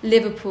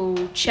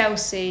Liverpool,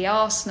 Chelsea,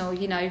 Arsenal.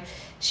 You know,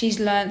 she's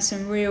learnt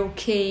some real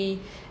key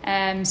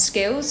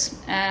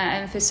skills.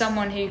 And for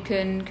someone who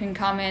can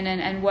come in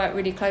and work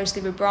really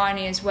closely with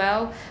Bryony as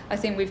well, I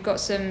think we've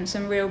got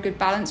some real good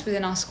balance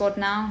within our squad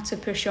now to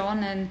push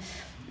on.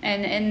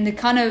 And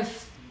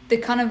the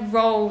kind of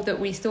role that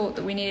we thought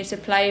that we needed to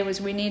play was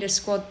we need a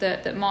squad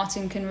that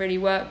Martin can really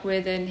work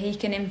with and he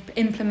can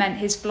implement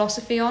his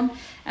philosophy on,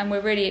 and we're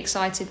really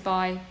excited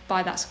by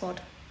that squad.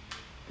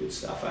 Good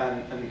stuff.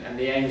 And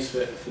the aims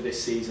for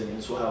this season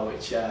as well,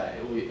 which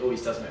it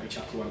always does make me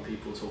chuckle when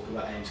people talk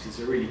about aims, because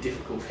it's a really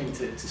difficult thing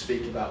to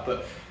speak about,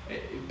 but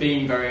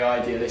being very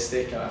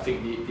idealistic, I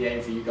think the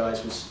aim for you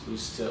guys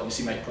was to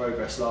obviously make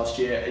progress last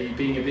year. Are you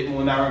being a bit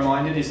more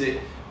narrow-minded? Is it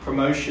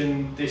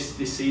promotion this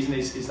season?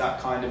 Is that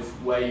kind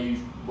of where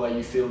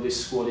you feel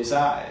this squad is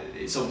at?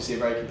 It's obviously a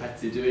very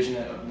competitive division.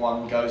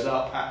 One goes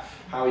up.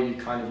 How are you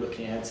kind of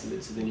looking ahead to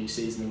the new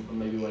season and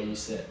maybe where you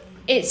sit?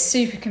 It's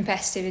super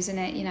competitive, isn't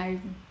it?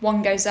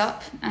 One goes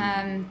up,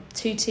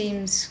 2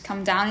 teams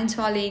come down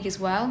into our league as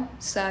well.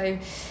 So,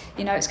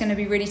 it's going to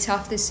be really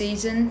tough this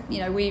season.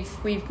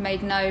 We've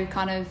made no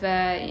kind of,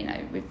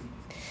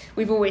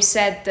 we've always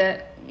said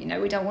that,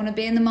 we don't want to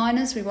be in the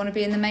minors, we want to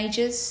be in the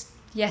majors.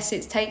 Yes,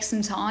 it takes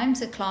some time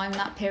to climb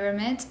that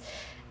pyramid,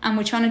 and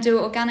we're trying to do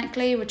it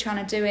organically. We're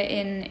trying to do it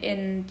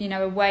in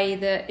a way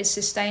that is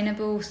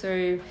sustainable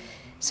through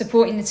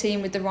supporting the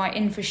team with the right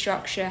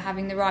infrastructure,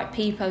 having the right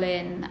people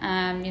in.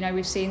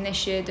 We've seen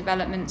this year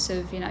developments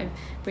of,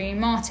 bringing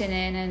Martin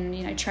in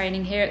and,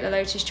 training here at the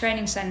Lotus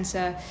Training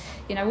Centre.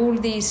 All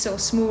of these sort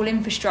of small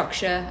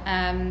infrastructure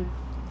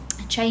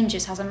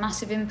changes has a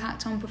massive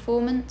impact on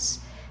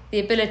performance. The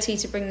ability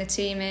to bring the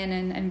team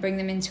in and bring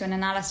them into an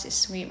analysis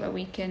suite where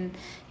we can,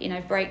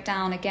 break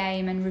down a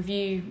game and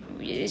review,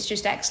 is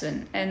just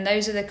excellent. And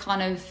those are the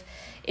kind of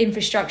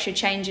infrastructure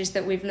changes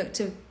that we've looked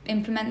to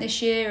implement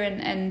this year,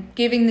 and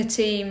giving the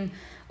team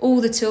all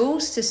the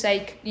tools to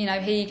say, here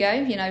you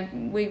go,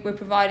 we're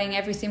providing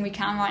everything we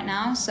can right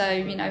now.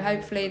 So,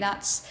 hopefully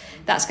that's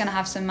going to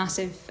have some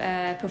massive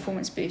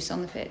performance boosts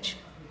on the pitch.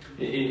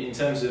 In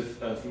terms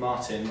of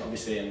Martin,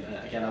 obviously, and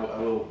again, I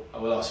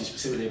will ask you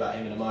specifically about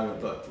him in a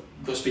moment, but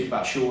we've got to speak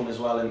about Sean as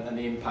well and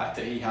the impact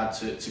that he had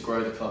to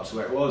grow the club to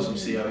where it was.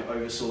 Obviously, I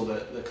oversaw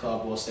the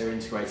club whilst they were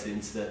integrated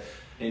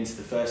into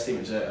the first team.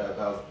 It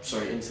was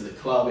into the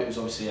club. It was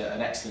obviously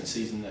an excellent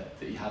season that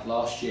he had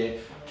last year.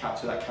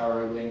 Capped with that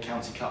Carrow win,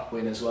 County Cup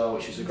win as well,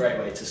 which was a great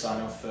way to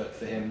sign off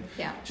for him.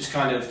 Yeah. Just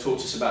kind of talk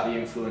to us about the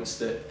influence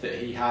that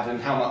he had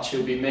and how much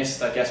he'll be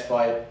missed, I guess,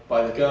 by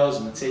the girls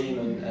and the team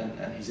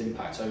and his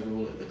impact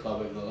overall at the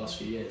club over the last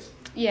few years.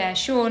 Yeah,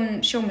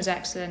 Sean was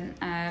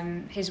excellent.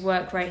 His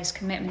work rate, his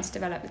commitment to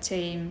develop the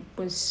team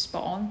was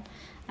spot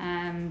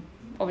on.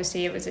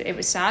 Obviously, it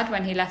was sad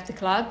when he left the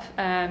club,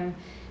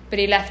 but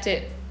he left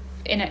it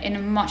in a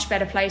much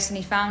better place than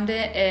he found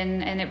it,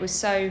 and it was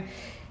so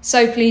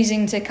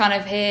pleasing to kind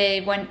of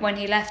hear when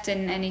he left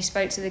and he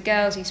spoke to the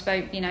girls. He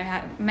spoke,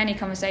 had many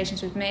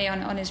conversations with me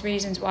on his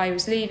reasons why he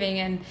was leaving,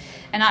 and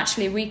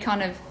actually we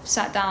kind of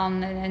sat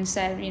down and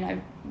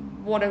said,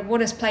 what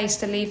a place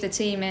to leave the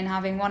team in,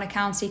 having won a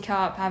County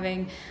Cup,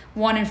 having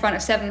won in front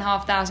of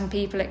 7,500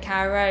 people at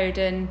Carrow Road,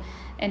 and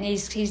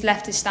he's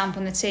left his stamp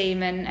on the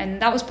team,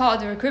 and that was part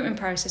of the recruitment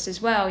process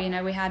as well.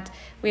 We had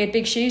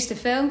big shoes to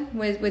fill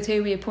with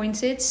who we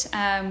appointed,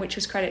 which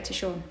was credit to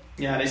Sean.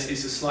 Yeah, and it's a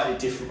slightly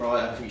different role.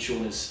 I think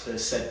Sean has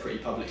said pretty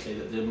publicly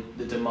that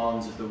the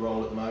demands of the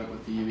role at the moment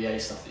with the UEA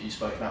stuff that you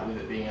spoke about, with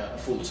it being a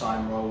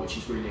full-time role, which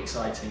is really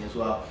exciting as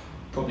well,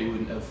 probably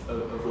wouldn't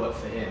have worked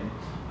for him.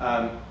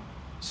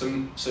 So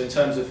in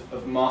terms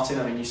of Martin,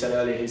 I mean, you said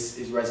earlier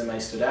his resume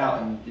stood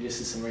out, and you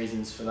listed some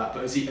reasons for that.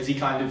 But has he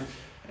kind of,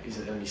 he's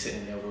only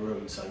sitting in the other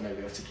room, so maybe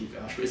we have to keep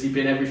it hush. But has he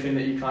been everything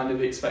that you kind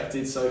of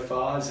expected so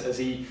far? Has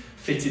he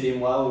fitted in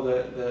well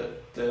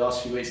the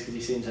last few weeks? Because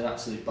he seems an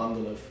absolute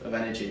bundle of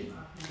energy.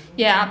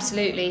 Yeah,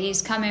 absolutely.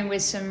 He's come in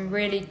with some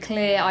really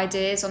clear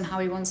ideas on how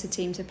he wants the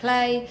team to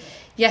play.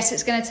 Yes,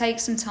 it's going to take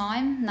some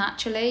time,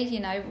 naturally.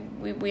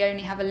 We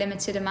only have a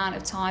limited amount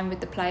of time with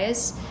the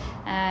players.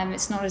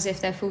 It's not as if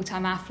they're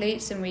full-time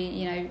athletes,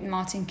 and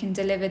Martin can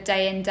deliver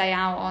day in, day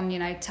out on,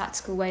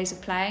 tactical ways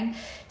of playing.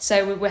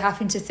 So we're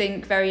having to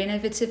think very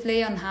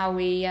innovatively on how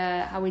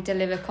we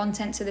deliver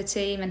content to the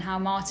team and how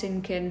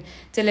Martin can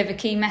deliver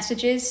key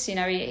messages.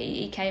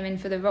 He came in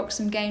for the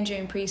Wroxham game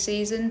during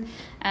pre-season,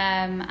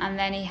 and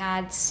then he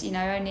had,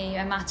 only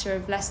a matter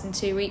of less than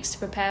 2 weeks to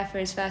prepare for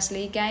his first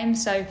league game.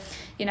 So,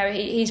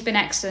 he's been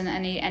excellent,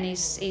 and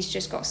he's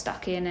just got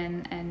stuck in,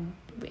 and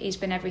he's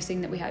been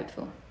everything that we hoped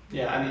for.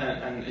 Yeah,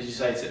 and as you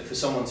say, for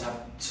someone to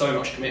have so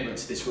much commitment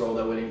to this role,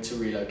 they're willing to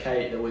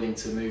relocate, they're willing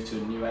to move to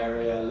a new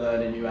area,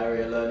 learn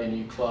a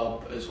new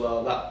club as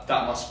well.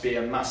 That must be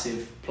a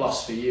massive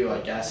plus for you,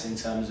 I guess, in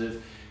terms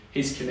of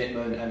his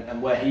commitment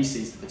and where he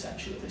sees the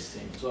potential of this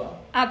team as well.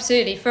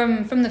 Absolutely.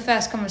 From the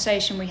first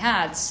conversation we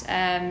had,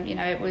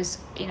 it was,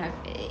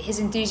 his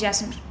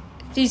enthusiasm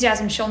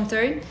shone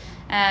through.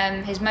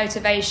 His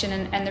motivation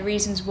and the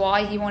reasons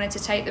why he wanted to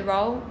take the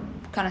role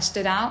kind of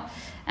stood out.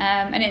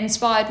 And it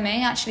inspired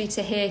me actually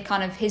to hear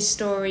kind of his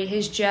story,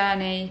 his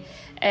journey,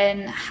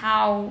 and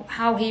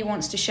how he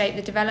wants to shape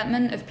the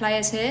development of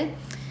players here.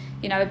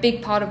 A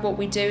big part of what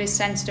we do is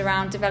centred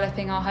around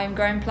developing our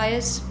homegrown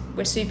players.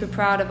 We're super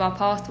proud of our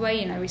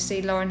pathway. We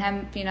see Lauren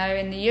Hemp,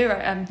 in the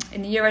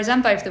Euros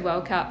and both the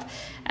World Cup.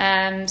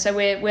 So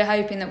we're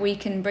hoping that we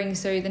can bring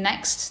through the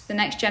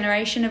next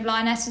generation of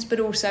Lionesses, but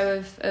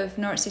also of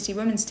Norwich City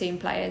women's team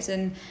players,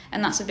 and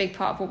that's a big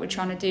part of what we're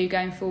trying to do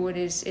going forward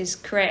is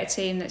create a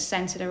team that's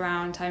centred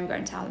around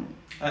homegrown talent.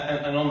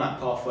 And on that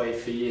pathway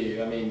for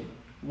you, I mean,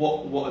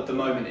 what at the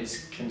moment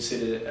is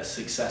considered a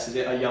success? Is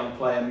it a young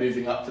player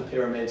moving up the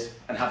pyramid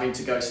and having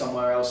to go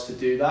somewhere else to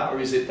do that, or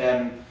is it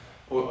them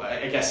or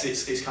I guess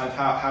it's kind of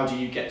how do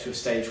you get to a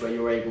stage where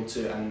you're able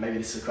to, and maybe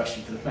this is a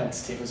question for the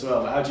men's team as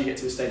well, but how do you get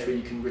to a stage where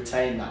you can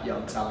retain that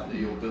young talent that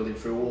you're building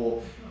through,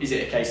 or is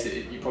it a case that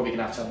you're probably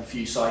going to have a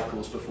few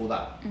cycles before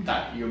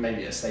that you're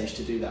maybe at a stage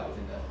to do that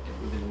within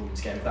the women's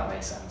game, if that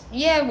makes sense?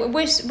 Yeah,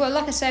 well,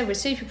 like I said, we're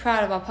super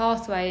proud of our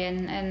pathway,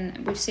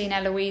 and we've seen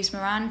Eloise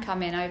Moran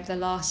come in over the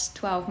last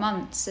 12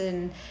 months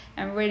and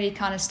really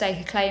kind of stake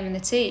a claim in the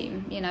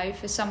team. You know,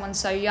 for someone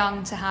so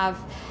young to have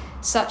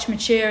such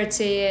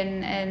maturity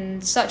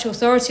and such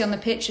authority on the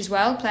pitch as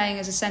well, playing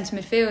as a centre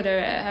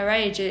midfielder at her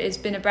age, it's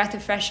been a breath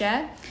of fresh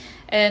air.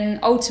 And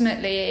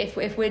ultimately,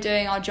 if we're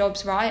doing our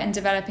jobs right and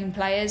developing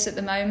players at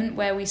the moment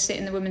where we sit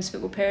in the women's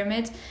football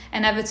pyramid,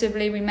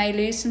 inevitably we may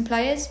lose some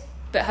players,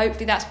 but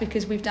hopefully that's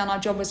because we've done our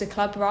job as a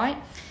club right.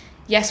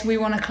 Yes, we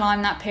want to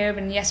climb that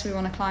pyramid, and yes, we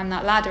want to climb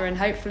that ladder, and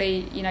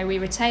hopefully, you know, we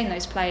retain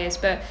those players.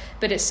 But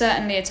it's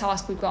certainly a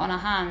task we've got on our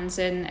hands,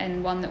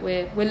 and one that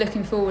we're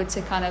looking forward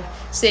to kind of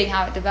seeing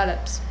how it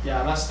develops.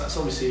 Yeah, and that's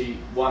obviously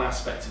one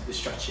aspect of the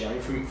strategy. I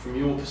mean, from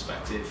your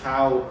perspective,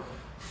 how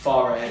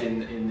far ahead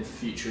in the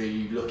future are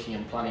you looking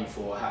and planning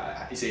for?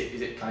 Is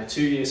it kind of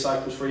 2-year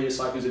cycles, 3-year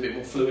cycles, a bit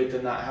more fluid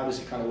than that? How does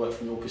it kind of work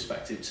from your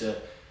perspective to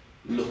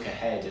look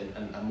ahead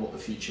and what the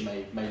future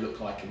may look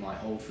like and might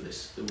hold for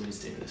the women's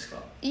team of this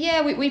club?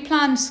 Yeah, we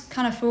planned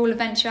kind of for all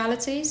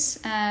eventualities.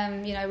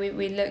 You know,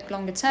 we look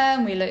longer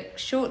term, we look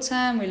short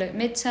term, we look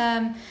mid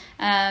term.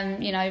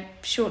 You know,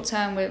 short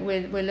term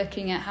we're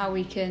looking at how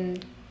we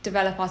can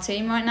develop our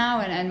team right now,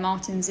 and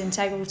Martin's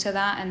integral to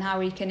that, and how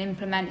we can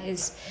implement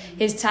his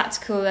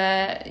tactical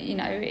you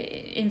know,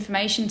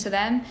 information to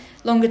them.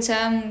 Longer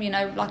term, you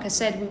know, like I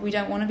said, we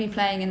don't want to be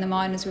playing in the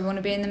minors, we want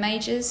to be in the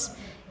majors.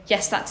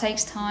 Yes, that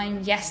takes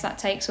time. Yes, that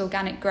takes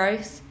organic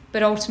growth.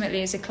 But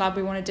ultimately, as a club,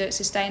 we want to do it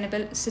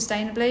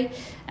sustainably,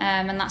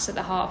 and that's at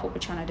the heart of what we're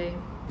trying to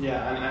do.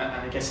 Yeah, and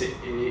I guess it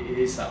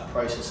is that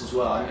process as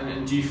well.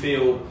 And do you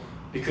feel,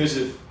 because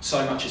of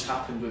so much has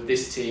happened with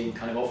this team,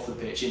 kind of off the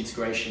pitch,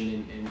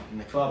 integration in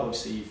the club,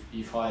 obviously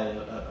you've hired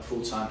a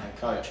full-time head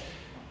coach,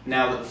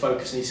 now that the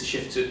focus needs to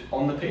shift to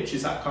on the pitch,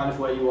 is that kind of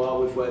where you are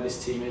with where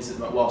this team is,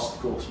 whilst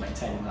of course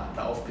maintaining that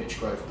off-pitch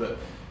growth, but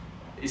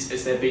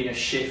has there been a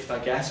shift, I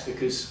guess,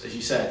 because as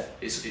you said,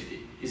 is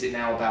it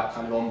now about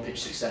kind of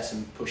on-pitch success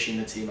and pushing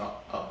the team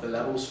up the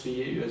levels for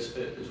you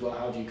as well?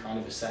 How do you kind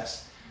of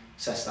assess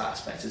that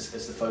aspect as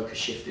the focus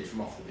shifted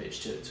from off the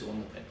pitch to on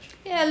the pitch?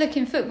 Yeah, look,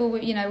 in football,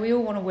 you know, we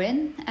all want to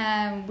win.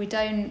 We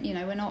don't, you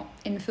know, we're not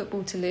in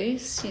football to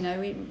lose. You know,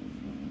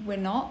 we're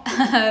not.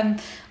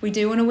 We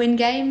do want to win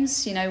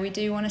games. You know, we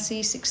do want to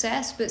see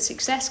success, but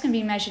success can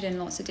be measured in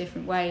lots of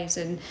different ways.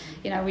 And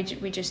you know, we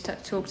just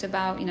talked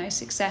about, you know,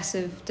 success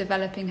of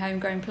developing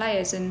homegrown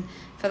players, and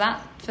for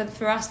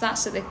us,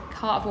 that's at the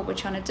heart of what we're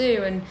trying to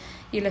do. And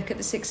you look at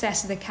the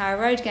success of the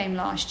Carrow Road game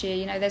last year.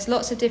 You know, there's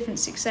lots of different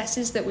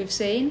successes that we've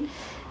seen,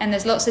 and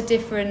there's lots of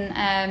different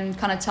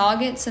kind of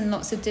targets and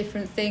lots of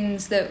different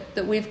things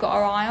that we've got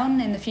our eye on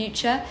in the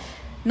future.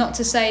 Not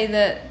to say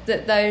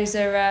that those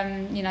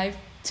are you know,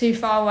 too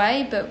far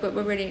away, but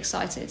we're really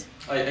excited.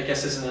 I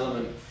guess there's an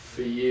element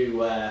for you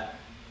where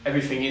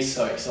everything is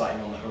so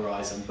exciting on the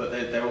horizon, but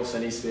there also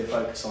needs to be a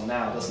focus on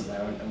now, doesn't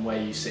there? And where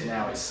you sit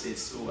now, it's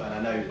and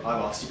I know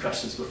I've asked you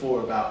questions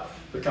before about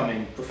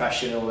becoming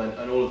professional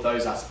and all of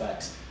those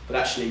aspects, but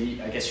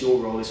actually I guess your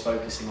role is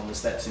focusing on the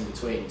steps in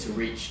between to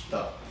reach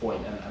that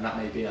point, and that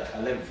may be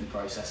a lengthy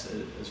process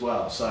as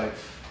well. So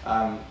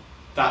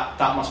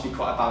that must be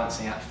quite a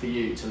balancing act for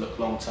you to look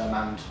long term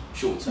and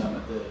short term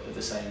at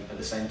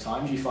the same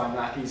time. Do you find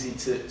that easy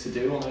to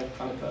do on a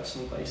kind of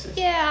personal basis?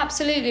 Yeah,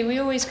 absolutely. We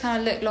always kind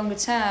of look longer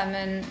term,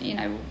 and you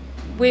know,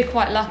 we're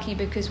quite lucky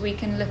because we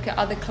can look at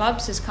other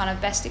clubs as kind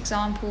of best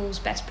examples,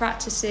 best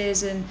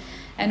practices, and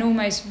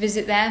almost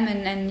visit them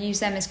and use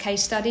them as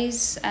case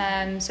studies.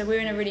 So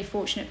we're in a really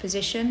fortunate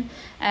position.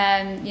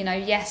 You know,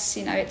 yes,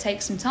 you know, it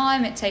takes some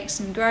time, it takes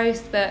some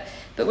growth, but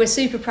we're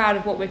super proud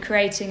of what we're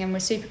creating, and we're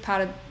super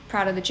proud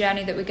of the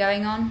journey that we're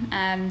going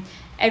on.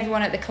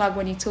 Everyone at the club,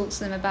 when you talk to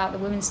them about the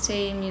women's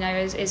team, you know,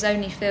 is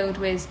only filled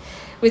with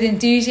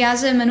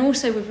enthusiasm, and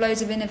also with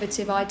loads of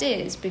innovative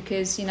ideas,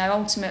 because, you know,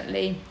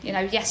 ultimately, you know,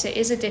 yes, it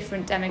is a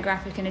different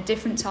demographic and a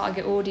different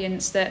target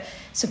audience that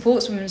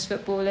supports women's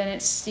football, and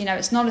it's, you know,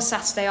 it's not a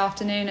Saturday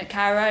afternoon at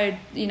Carrow Road.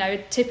 You know,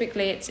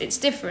 typically it's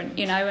different,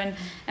 you know,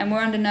 and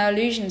we're under no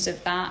illusions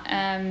of that.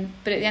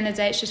 But at the end of the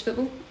day, it's just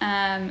football,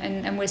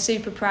 and we're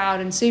super proud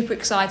and super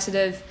excited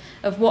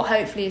of what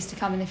hopefully is to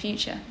come in the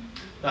future.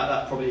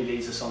 That probably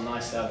leads us on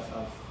nicely.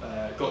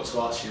 I've got to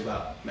ask you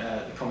about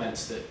the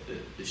comments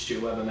that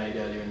Stuart Webber made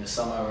earlier in the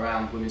summer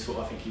around women's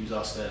football. I think he was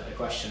asked a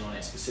question on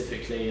it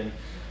specifically, and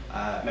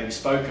maybe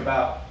spoke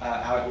about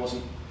how it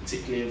wasn't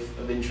particularly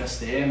of interest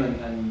to him,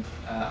 and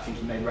I think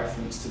he made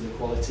reference to the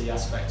quality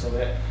aspect of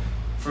it.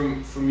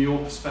 From your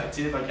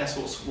perspective, I guess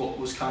what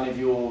was kind of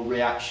your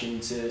reaction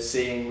to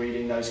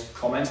reading those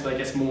comments, but I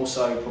guess more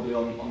so probably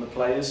on the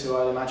players, who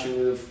I imagine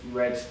would have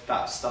read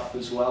that stuff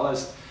as well.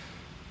 As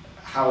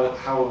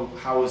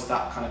how has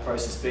that kind of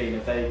process been?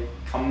 Have they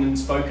come and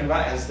spoken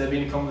about it? Has there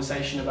been a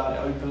conversation about it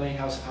openly?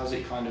 How's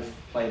it kind of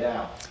played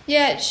out?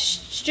 Yeah,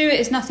 Stuart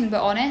is nothing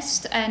but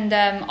honest, and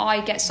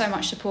I get so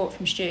much support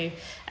from Stu.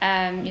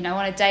 On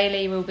a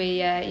daily we'll be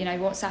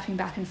WhatsApping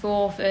back and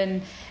forth,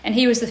 and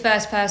he was the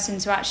first person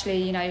to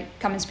actually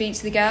come and speak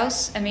to the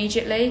girls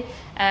immediately.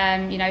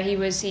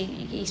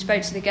 He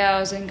spoke to the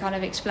girls and kind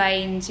of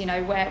explained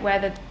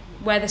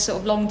where the sort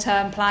of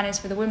long-term plan is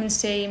for the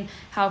women's team,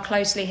 how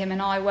closely him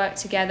and I work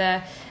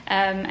together,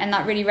 and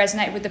that really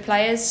resonated with the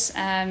players.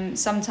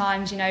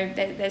 Sometimes,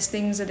 there's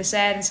things that are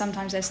said, and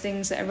sometimes there's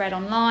things that are read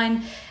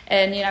online,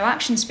 and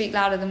actions speak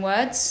louder than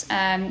words.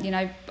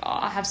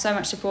 I have so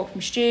much support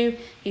from Stu.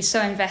 He's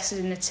so invested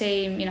in the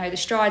team. The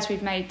strides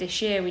we've made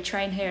this year. We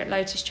train here at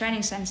Lotus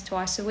Training Centre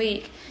twice a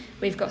week.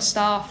 We've got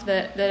staff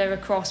that are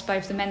across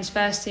both the men's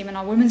first team and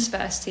our women's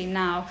first team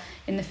now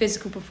in the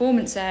physical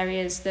performance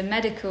areas, the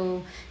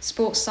medical,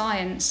 sports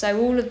science. So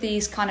all of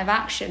these kind of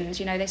actions,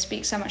 they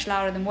speak so much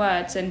louder than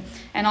words. And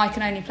I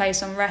can only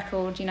place on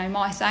record,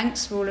 my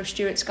thanks for all of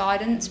Stuart's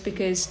guidance,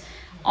 because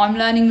I'm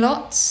learning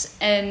lots.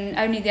 And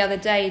only the other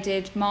day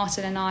did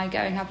Martin and I go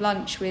and have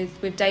lunch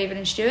with David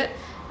and Stuart,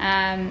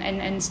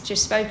 and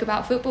just spoke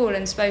about football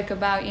and spoke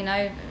about,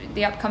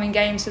 the upcoming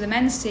games for the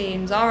men's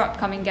teams, our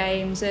upcoming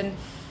games, and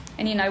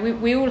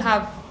we all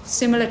have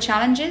similar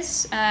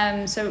challenges,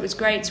 so it was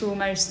great to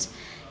almost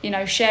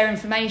share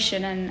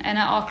information, and at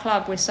our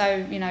club we're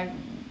so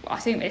I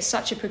think it's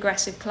such a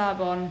progressive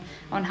club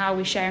on how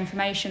we share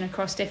information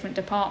across different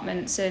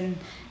departments, and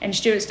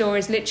Stuart's door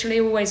is literally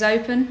always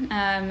open,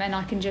 and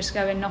I can just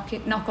go and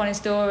knock on his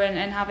door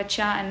and have a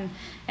chat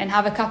and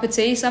have a cup of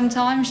tea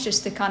sometimes,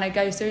 just to kind of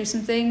go through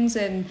some things,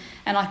 and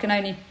I can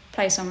only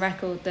place on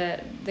record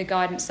the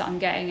guidance that I'm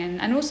getting,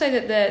 and also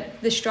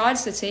that the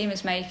strides the team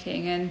is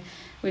making, and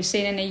we've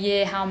seen in a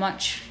year how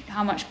much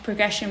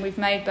progression we've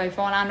made both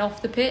on and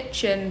off the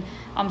pitch, and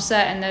I'm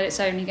certain that it's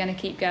only going to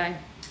keep going.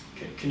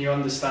 Can you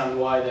understand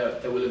why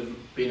there will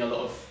have been a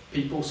lot of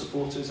people,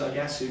 supporters I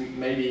guess, who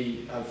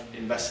maybe have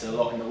invested a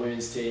lot in the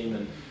women's team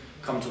and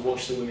come to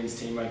watch the women's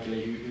team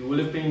regularly, who will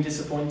have been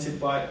disappointed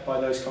by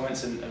those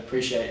comments, and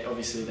appreciate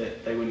obviously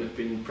that they wouldn't have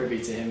been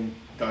privy to him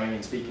going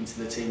and speaking to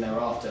the team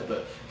thereafter,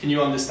 but can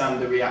you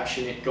understand the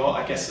reaction it got?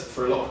 I guess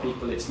for a lot of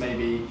people it's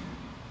maybe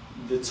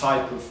the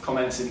type of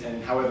comments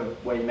and however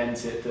way you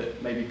meant it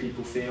that maybe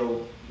people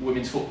feel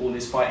women's football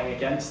is fighting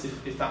against,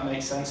 if that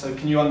makes sense. So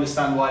can you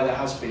understand why there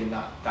has been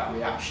that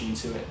reaction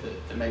to it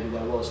that maybe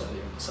there was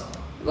earlier in the summer?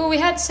 Well, we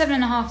had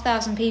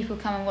 7,500 people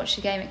come and watch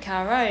the game at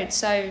Carrow Road,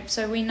 so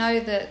we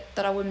know that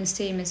our women's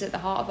team is at the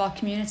heart of our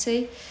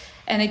community.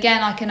 And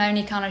again, I can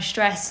only kind of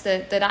stress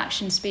that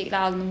actions speak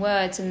louder than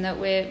words, and that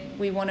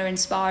we want to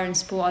inspire and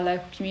support our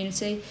local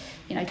community.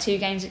 2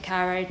 games at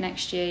Carrow Road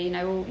next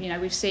year.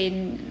 We've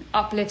seen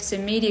uplifts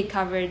in media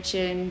coverage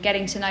and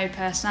getting to know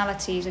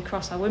personalities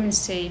across our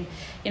women's team.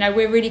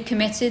 We're really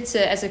committed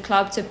to, as a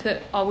club, to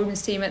put our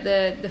women's team at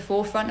the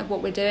forefront of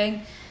what we're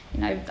doing.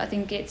 I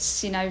think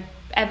it's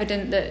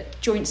evident that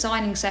joint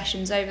signing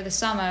sessions over the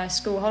summer,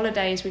 school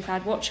holidays, we've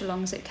had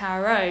watch-alongs at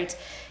Carrow Road.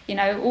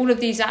 All of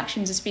these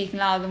actions are speaking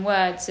louder than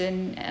words,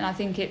 and I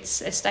think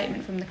it's a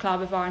statement from the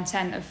club of our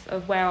intent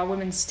of where our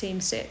women's team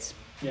sits.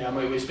 Yeah,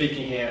 we're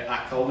speaking here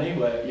at Colney,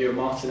 where you and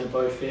Martin are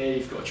both here.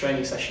 You've got a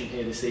training session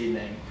here this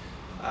evening.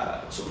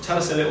 Sort of tell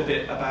us a little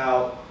bit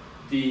about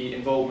the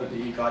involvement that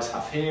you guys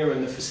have here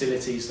and the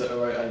facilities that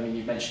are. I mean,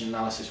 you've mentioned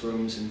analysis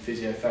rooms and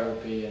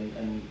physiotherapy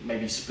and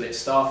maybe split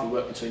staff who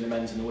work between the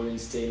men's and the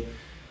women's team.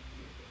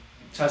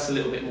 Tell us a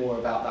little bit more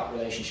about that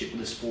relationship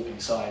with the sporting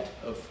side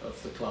of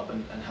the club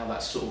and how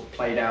that's sort of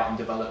played out and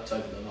developed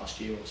over the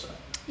last year or so.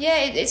 Yeah,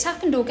 it's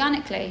happened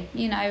organically.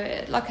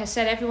 Like I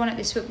said, everyone at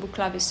this football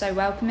club is so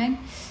welcoming.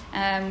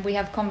 We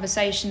have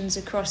conversations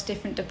across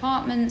different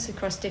departments,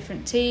 across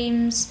different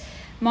teams.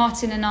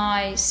 Martin and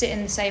I sit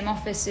in the same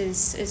office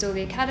as all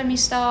the academy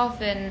staff,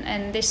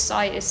 and this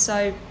site is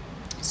so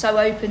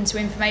open to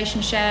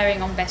information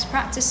sharing on best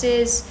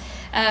practices.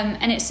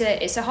 And it's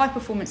a high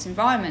performance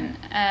environment.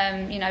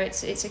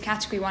 It's a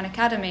Category 1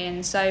 academy,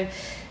 and so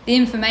the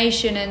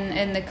information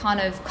and the kind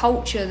of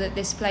culture that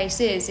this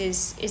place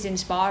is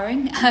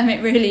inspiring.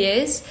 It really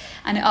is,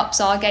 and it ups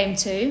our game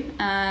too.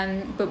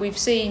 But we've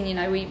seen,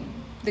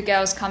 the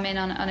girls come in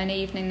on an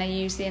evening, they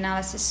use the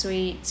analysis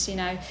suites,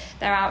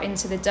 they're out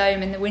into the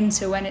dome in the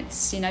winter when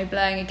it's,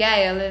 blowing a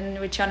gale, and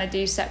we're trying to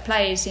do set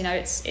plays.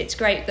 It's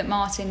great that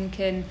Martin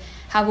can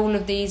have all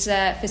of these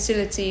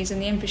facilities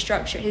and the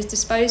infrastructure at his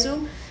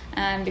disposal,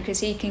 because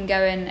he can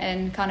go in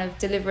and kind of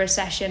deliver a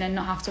session and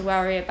not have to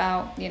worry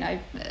about,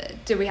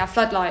 do we have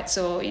floodlights,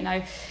 or,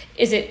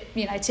 is it,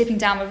 tipping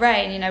down with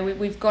rain?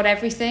 We've got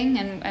everything,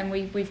 and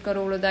we've got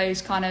all of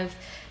those kind of,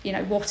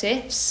 what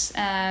ifs,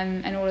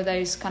 and all of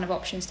those kind of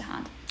options to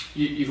hand.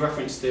 You've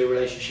referenced the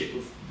relationship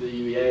with the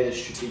UEA, the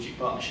strategic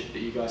partnership that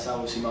you guys have.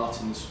 Obviously,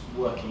 Martin's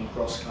working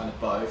across kind of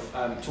both.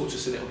 Talk to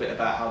us a little bit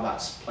about how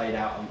that's played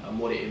out and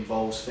what it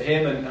involves for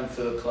him and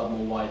for the club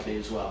more widely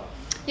as well.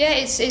 Yeah,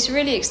 it's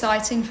really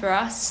exciting for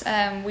us.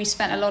 We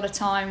spent a lot of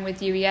time with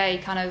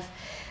UEA kind of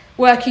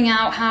working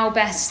out how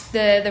best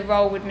the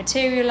role would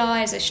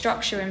materialise, a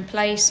structure in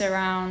place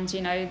around,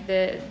 you know,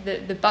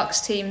 the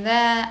Bucks team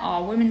there,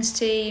 our women's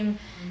team,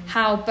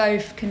 how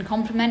both can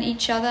complement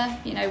each other.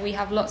 You know, we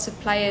have lots of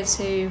players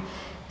who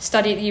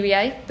study at the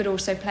UEA but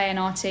also play in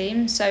our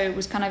team, so it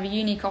was kind of a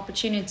unique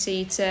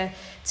opportunity to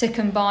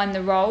combine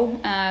the role.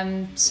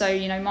 So,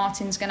 you know,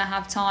 Martin's going to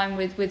have time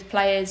with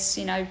players,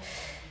 you know,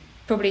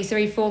 probably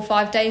 3, 4,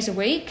 5 days a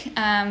week,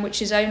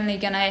 which is only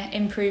going to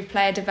improve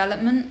player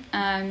development.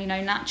 You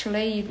know,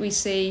 naturally we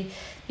see,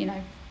 you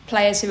know,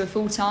 players who are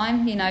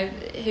full-time, you know,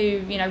 who,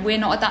 you know, we're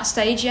not at that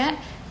stage yet,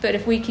 but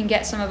if we can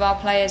get some of our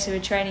players who are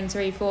training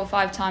 3, 4,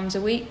 5 times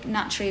a week,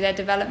 naturally their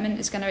development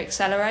is going to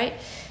accelerate.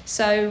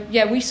 So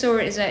yeah, we saw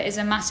it as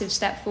a massive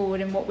step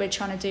forward in what we're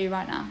trying to do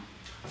right now.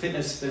 I think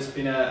there's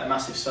been a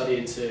massive study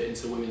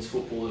into women's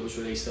football that was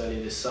released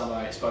earlier this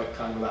summer. It spoke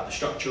kind of about the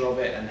structure of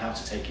it and how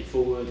to take it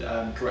forward.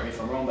 Correct me if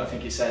I'm wrong, but I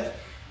think it said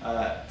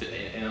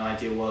in an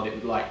ideal world it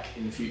would like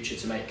in the future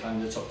to make kind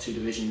of the top 2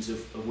 divisions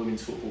of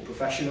women's football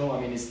professional.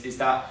 I mean, is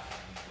that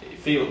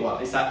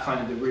kind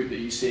of the route that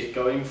you see it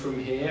going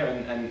from here,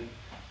 and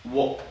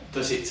what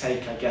does it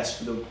take, I guess,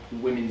 for the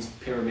women's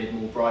pyramid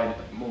more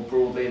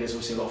broadly? There's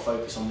obviously a lot of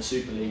focus on the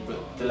Super League,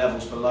 but the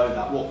levels below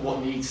that,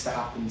 what needs to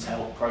happen to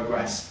help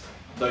progress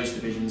those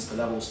divisions, the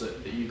levels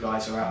that you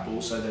guys are at, but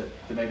also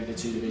maybe the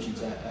 2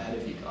 divisions ahead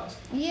of you guys?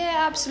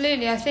 Yeah,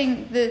 absolutely. I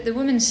think the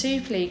Women's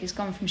Super League has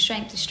gone from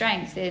strength to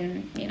strength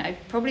in, you know,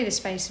 probably the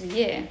space of a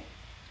year.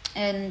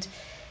 And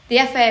the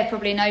FA have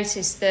probably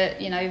noticed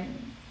that, you know,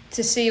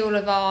 to see all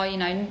of our, you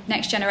know,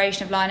 next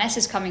generation of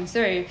Lionesses coming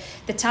through,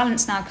 the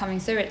talent's now coming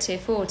through at Tier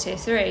 4, Tier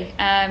 3.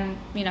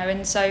 You know,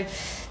 and so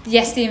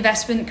yes, the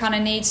investment kind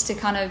of needs to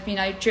kind of, you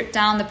know, drip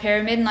down the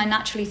pyramid, and I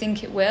naturally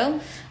think it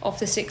will, off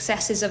the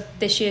successes of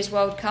this year's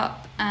World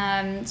Cup.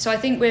 So I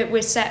think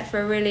we're set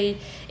for a really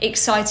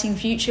exciting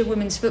future of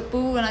women's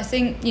football, and I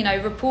think, you know,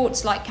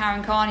 reports like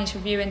Karen Carney's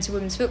review into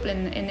women's football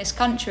in this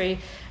country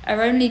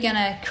are only going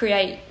to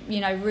create, you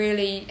know,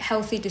 really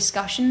healthy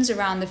discussions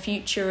around the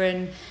future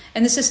and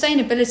the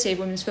sustainability of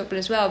women's football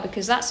as well,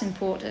 because that's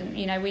important.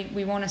 You know,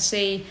 we want to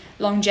see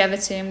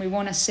longevity, and we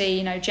want to see,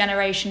 you know,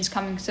 generations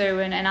coming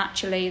through, and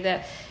actually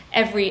that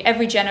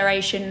every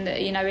generation,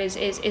 you know,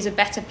 is a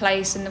better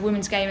place, and the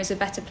women's game is a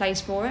better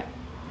place for it.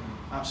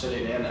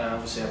 Absolutely, and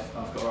obviously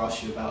I've got to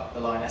ask you about the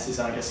Lionesses,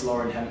 and I guess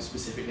Lauren Hemp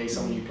specifically,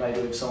 someone you played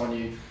with,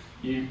 someone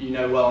you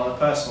know well on a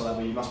personal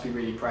level. You must be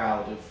really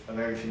proud of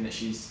everything that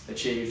she's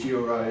achieved.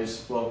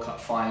 Euros, World Cup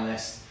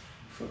finalist.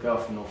 For a girl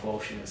from North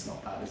Walsham, it's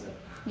not bad, is it?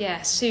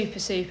 Yeah,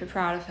 super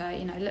proud of her.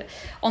 You know, look,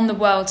 on the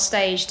world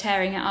stage,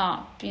 tearing it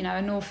up. You know,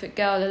 a Norfolk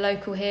girl, a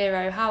local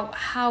hero.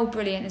 How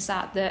brilliant is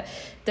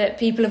that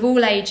people of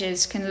all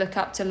ages can look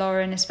up to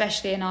Lauren,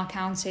 especially in our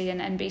county,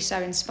 and be so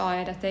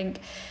inspired.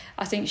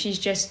 I think she's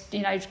just,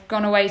 you know,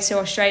 gone away to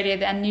Australia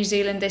and New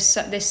Zealand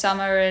this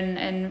summer,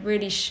 and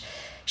really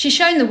she's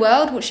shown the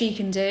world what she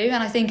can do,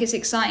 and I think it's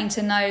exciting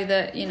to know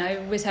that, you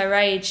know, with her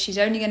age, she's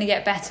only going to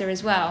get better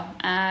as well.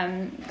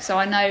 So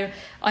I know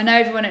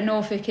everyone at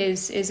Norfolk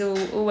is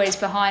always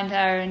behind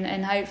her,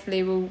 and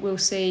hopefully we'll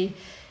see,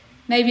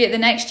 maybe at the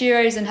next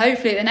Euros and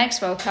hopefully at the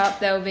next World Cup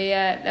there'll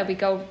be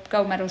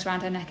gold medals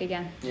around her neck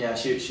again. Yeah,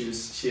 she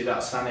was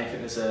outstanding. I think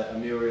there's a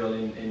mural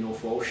in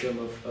North Walsham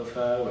of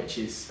her, which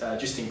is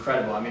just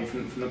incredible. I mean,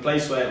 from the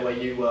place where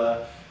you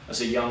were as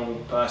a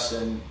young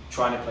person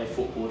trying to play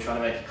football, trying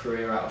to make a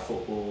career out of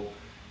football,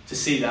 to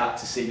see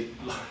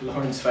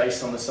Lauren's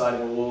face on the side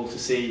of a wall, to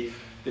see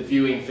the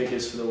viewing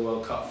figures for the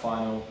World Cup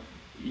final,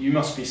 you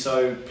must be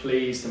so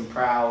pleased and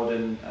proud,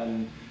 and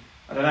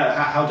I don't know,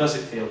 how does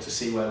it feel to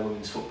see where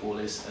women's football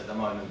is at the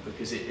moment?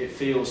 Because it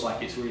feels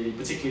like it's really,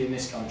 particularly in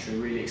this country,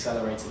 really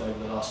accelerated over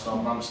the last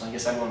 12 months, and I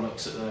guess everyone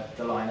looks at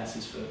the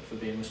Lionesses for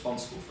being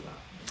responsible for that.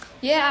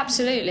 Yeah,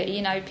 absolutely.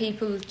 You know,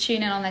 people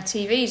tune in on their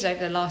TVs over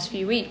the last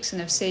few weeks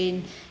and have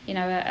seen, you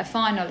know, a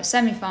final, a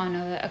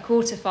semi-final, a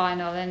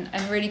quarter-final,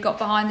 and really got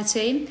behind the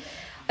team.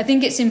 I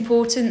think it's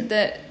important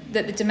that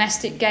the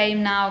domestic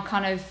game now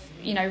kind of,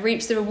 you know,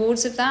 reaps the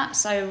rewards of that.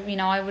 So, you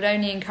know, I would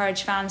only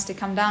encourage fans to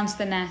come down to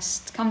the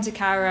Nest, come to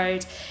Carrow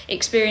Road,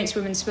 experience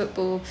women's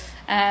football,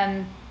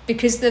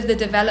 because of the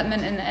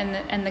development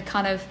and the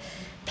kind of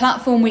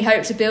platform we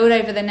hope to build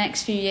over the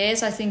next few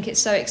years. I think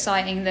it's so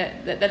exciting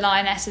that the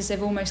Lionesses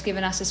have almost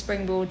given us a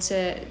springboard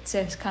to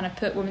kind of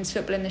put women's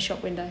football in the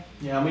shop window.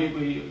 Yeah, and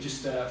we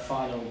just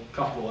final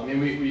couple. I mean,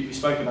 we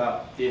spoke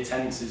about the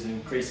attendances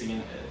increasing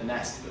at the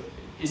Nest. But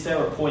is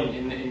there a point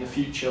in the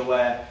future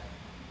where,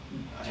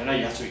 I don't know,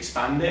 you have to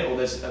expand it, or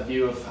there's a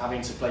view of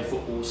having to play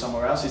football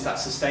somewhere else? Is that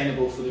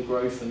sustainable for the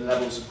growth and the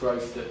levels of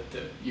growth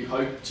that you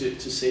hope to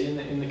see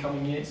in the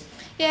coming years?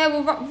 Yeah,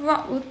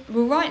 well,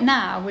 right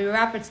now we were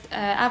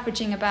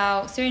averaging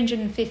about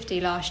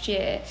 350 last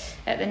year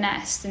at the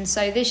Nest, and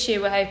so this year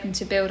we're hoping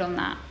to build on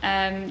that.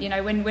 You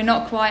know, when we're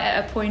not quite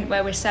at a point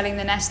where we're selling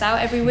the Nest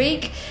out every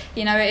week,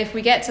 you know, if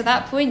we get to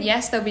that point,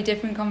 yes, there'll be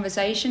different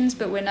conversations,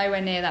 but we're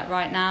nowhere near that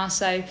right now.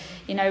 So,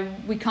 you know,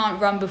 we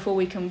can't run before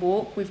we can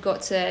walk. We've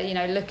got to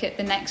look at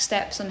the next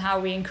steps on how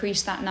we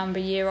increase that number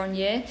year on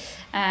year,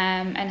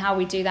 and how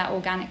we do that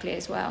organically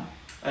as well.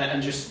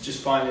 And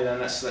just finally then,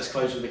 let's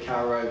close with the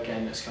Carrow Road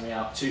game that's coming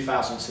out.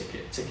 2,000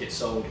 tickets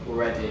sold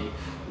already.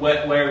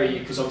 Where are you,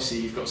 because obviously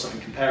you've got something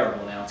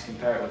comparable now to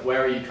compare it with,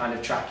 where are you kind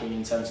of tracking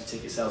in terms of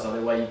ticket sales? Are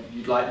they where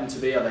you'd like them to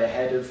be? Are they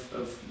ahead of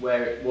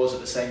where it was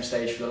at the same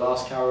stage for the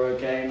last Carrow Road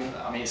game?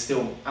 I mean, it's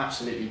still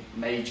absolutely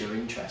major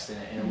interest in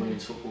it, in a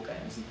women's football game,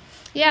 isn't it?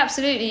 Yeah,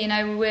 absolutely.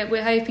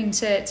 We're hoping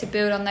to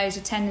build on those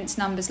attendance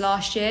numbers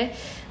last year.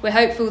 We're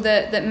hopeful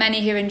that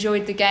many who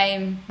enjoyed the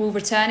game will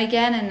return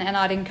again, and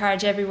I'd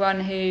encourage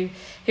everyone who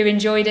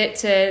enjoyed it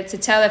to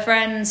tell their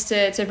friends,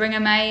 to bring a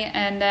mate,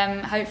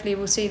 and hopefully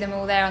we'll see them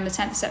all there on the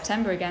 10th of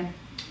September again.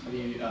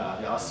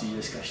 I asked you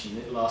this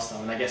question last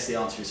time, and I guess the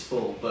answer is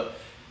full, but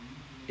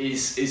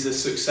is the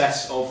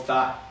success of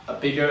that a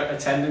bigger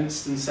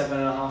attendance than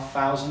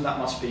 7,500? That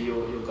must be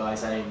your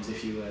guys' aims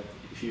if you were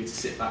to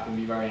sit back and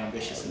be very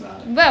ambitious about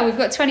it. Well, we've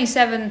got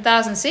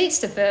 27,000 seats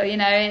to fill,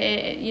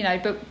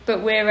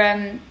 but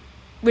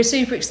we're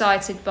super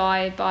excited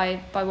by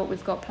what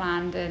we've got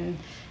planned, and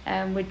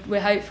we're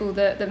hopeful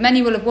that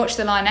many will have watched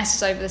the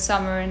Lionesses over the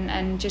summer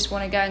and just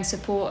want to go and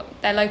support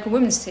their local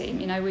women's team.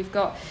 We've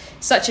got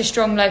such a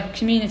strong local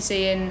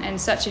community and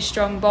such a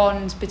strong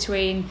bond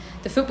between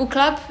the football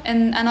club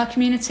and our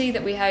community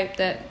that we hope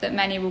that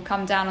many will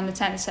come down on the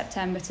 10th of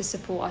September to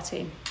support our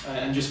team.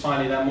 And just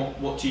finally then,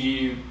 what do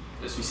you,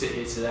 as we sit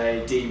here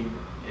today, deem,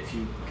 if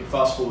you could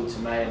fast forward to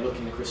May and look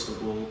in the crystal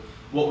ball,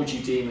 what would you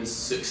deem as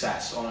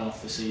success on and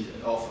off the season,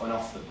 on and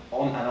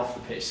off the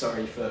pitch,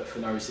 for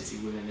Norwich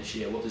City women this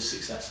year? What does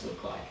success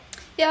look like?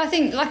 Yeah, I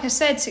think, like I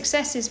said,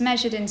 success is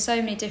measured in so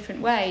many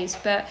different ways,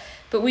 but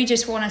we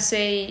just want to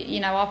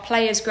see, our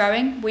players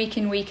growing week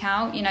in, week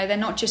out. They're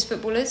not just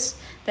footballers,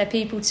 they're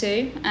people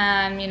too.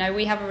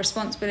 We have a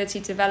responsibility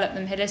to develop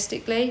them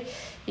holistically.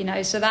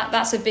 So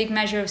that's a big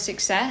measure of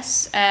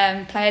success.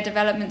 Player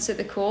development's at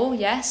the core.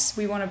 Yes,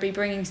 we want to be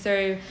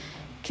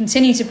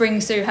continue to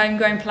bring through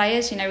homegrown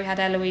players. We had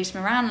Eloise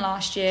Moran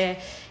last year.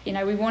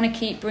 We want to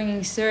keep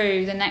bringing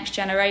through the next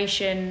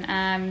generation.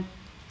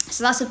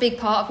 So that's a big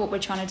part of what we're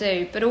trying to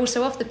do. But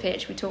also off the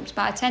pitch, we talked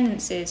about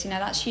attendances.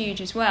 That's huge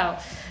as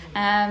well.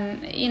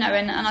 And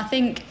I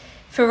think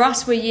for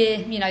us,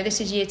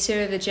 this is year 2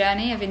 of the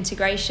journey of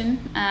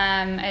integration.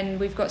 And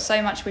we've got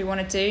so much we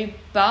want to do,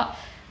 but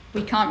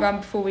we can't run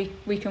before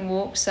we can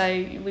walk. So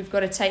we've got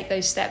to take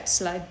those steps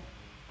slow.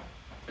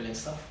 Brilliant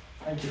stuff.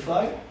 Thank you,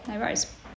 Flo. No worries.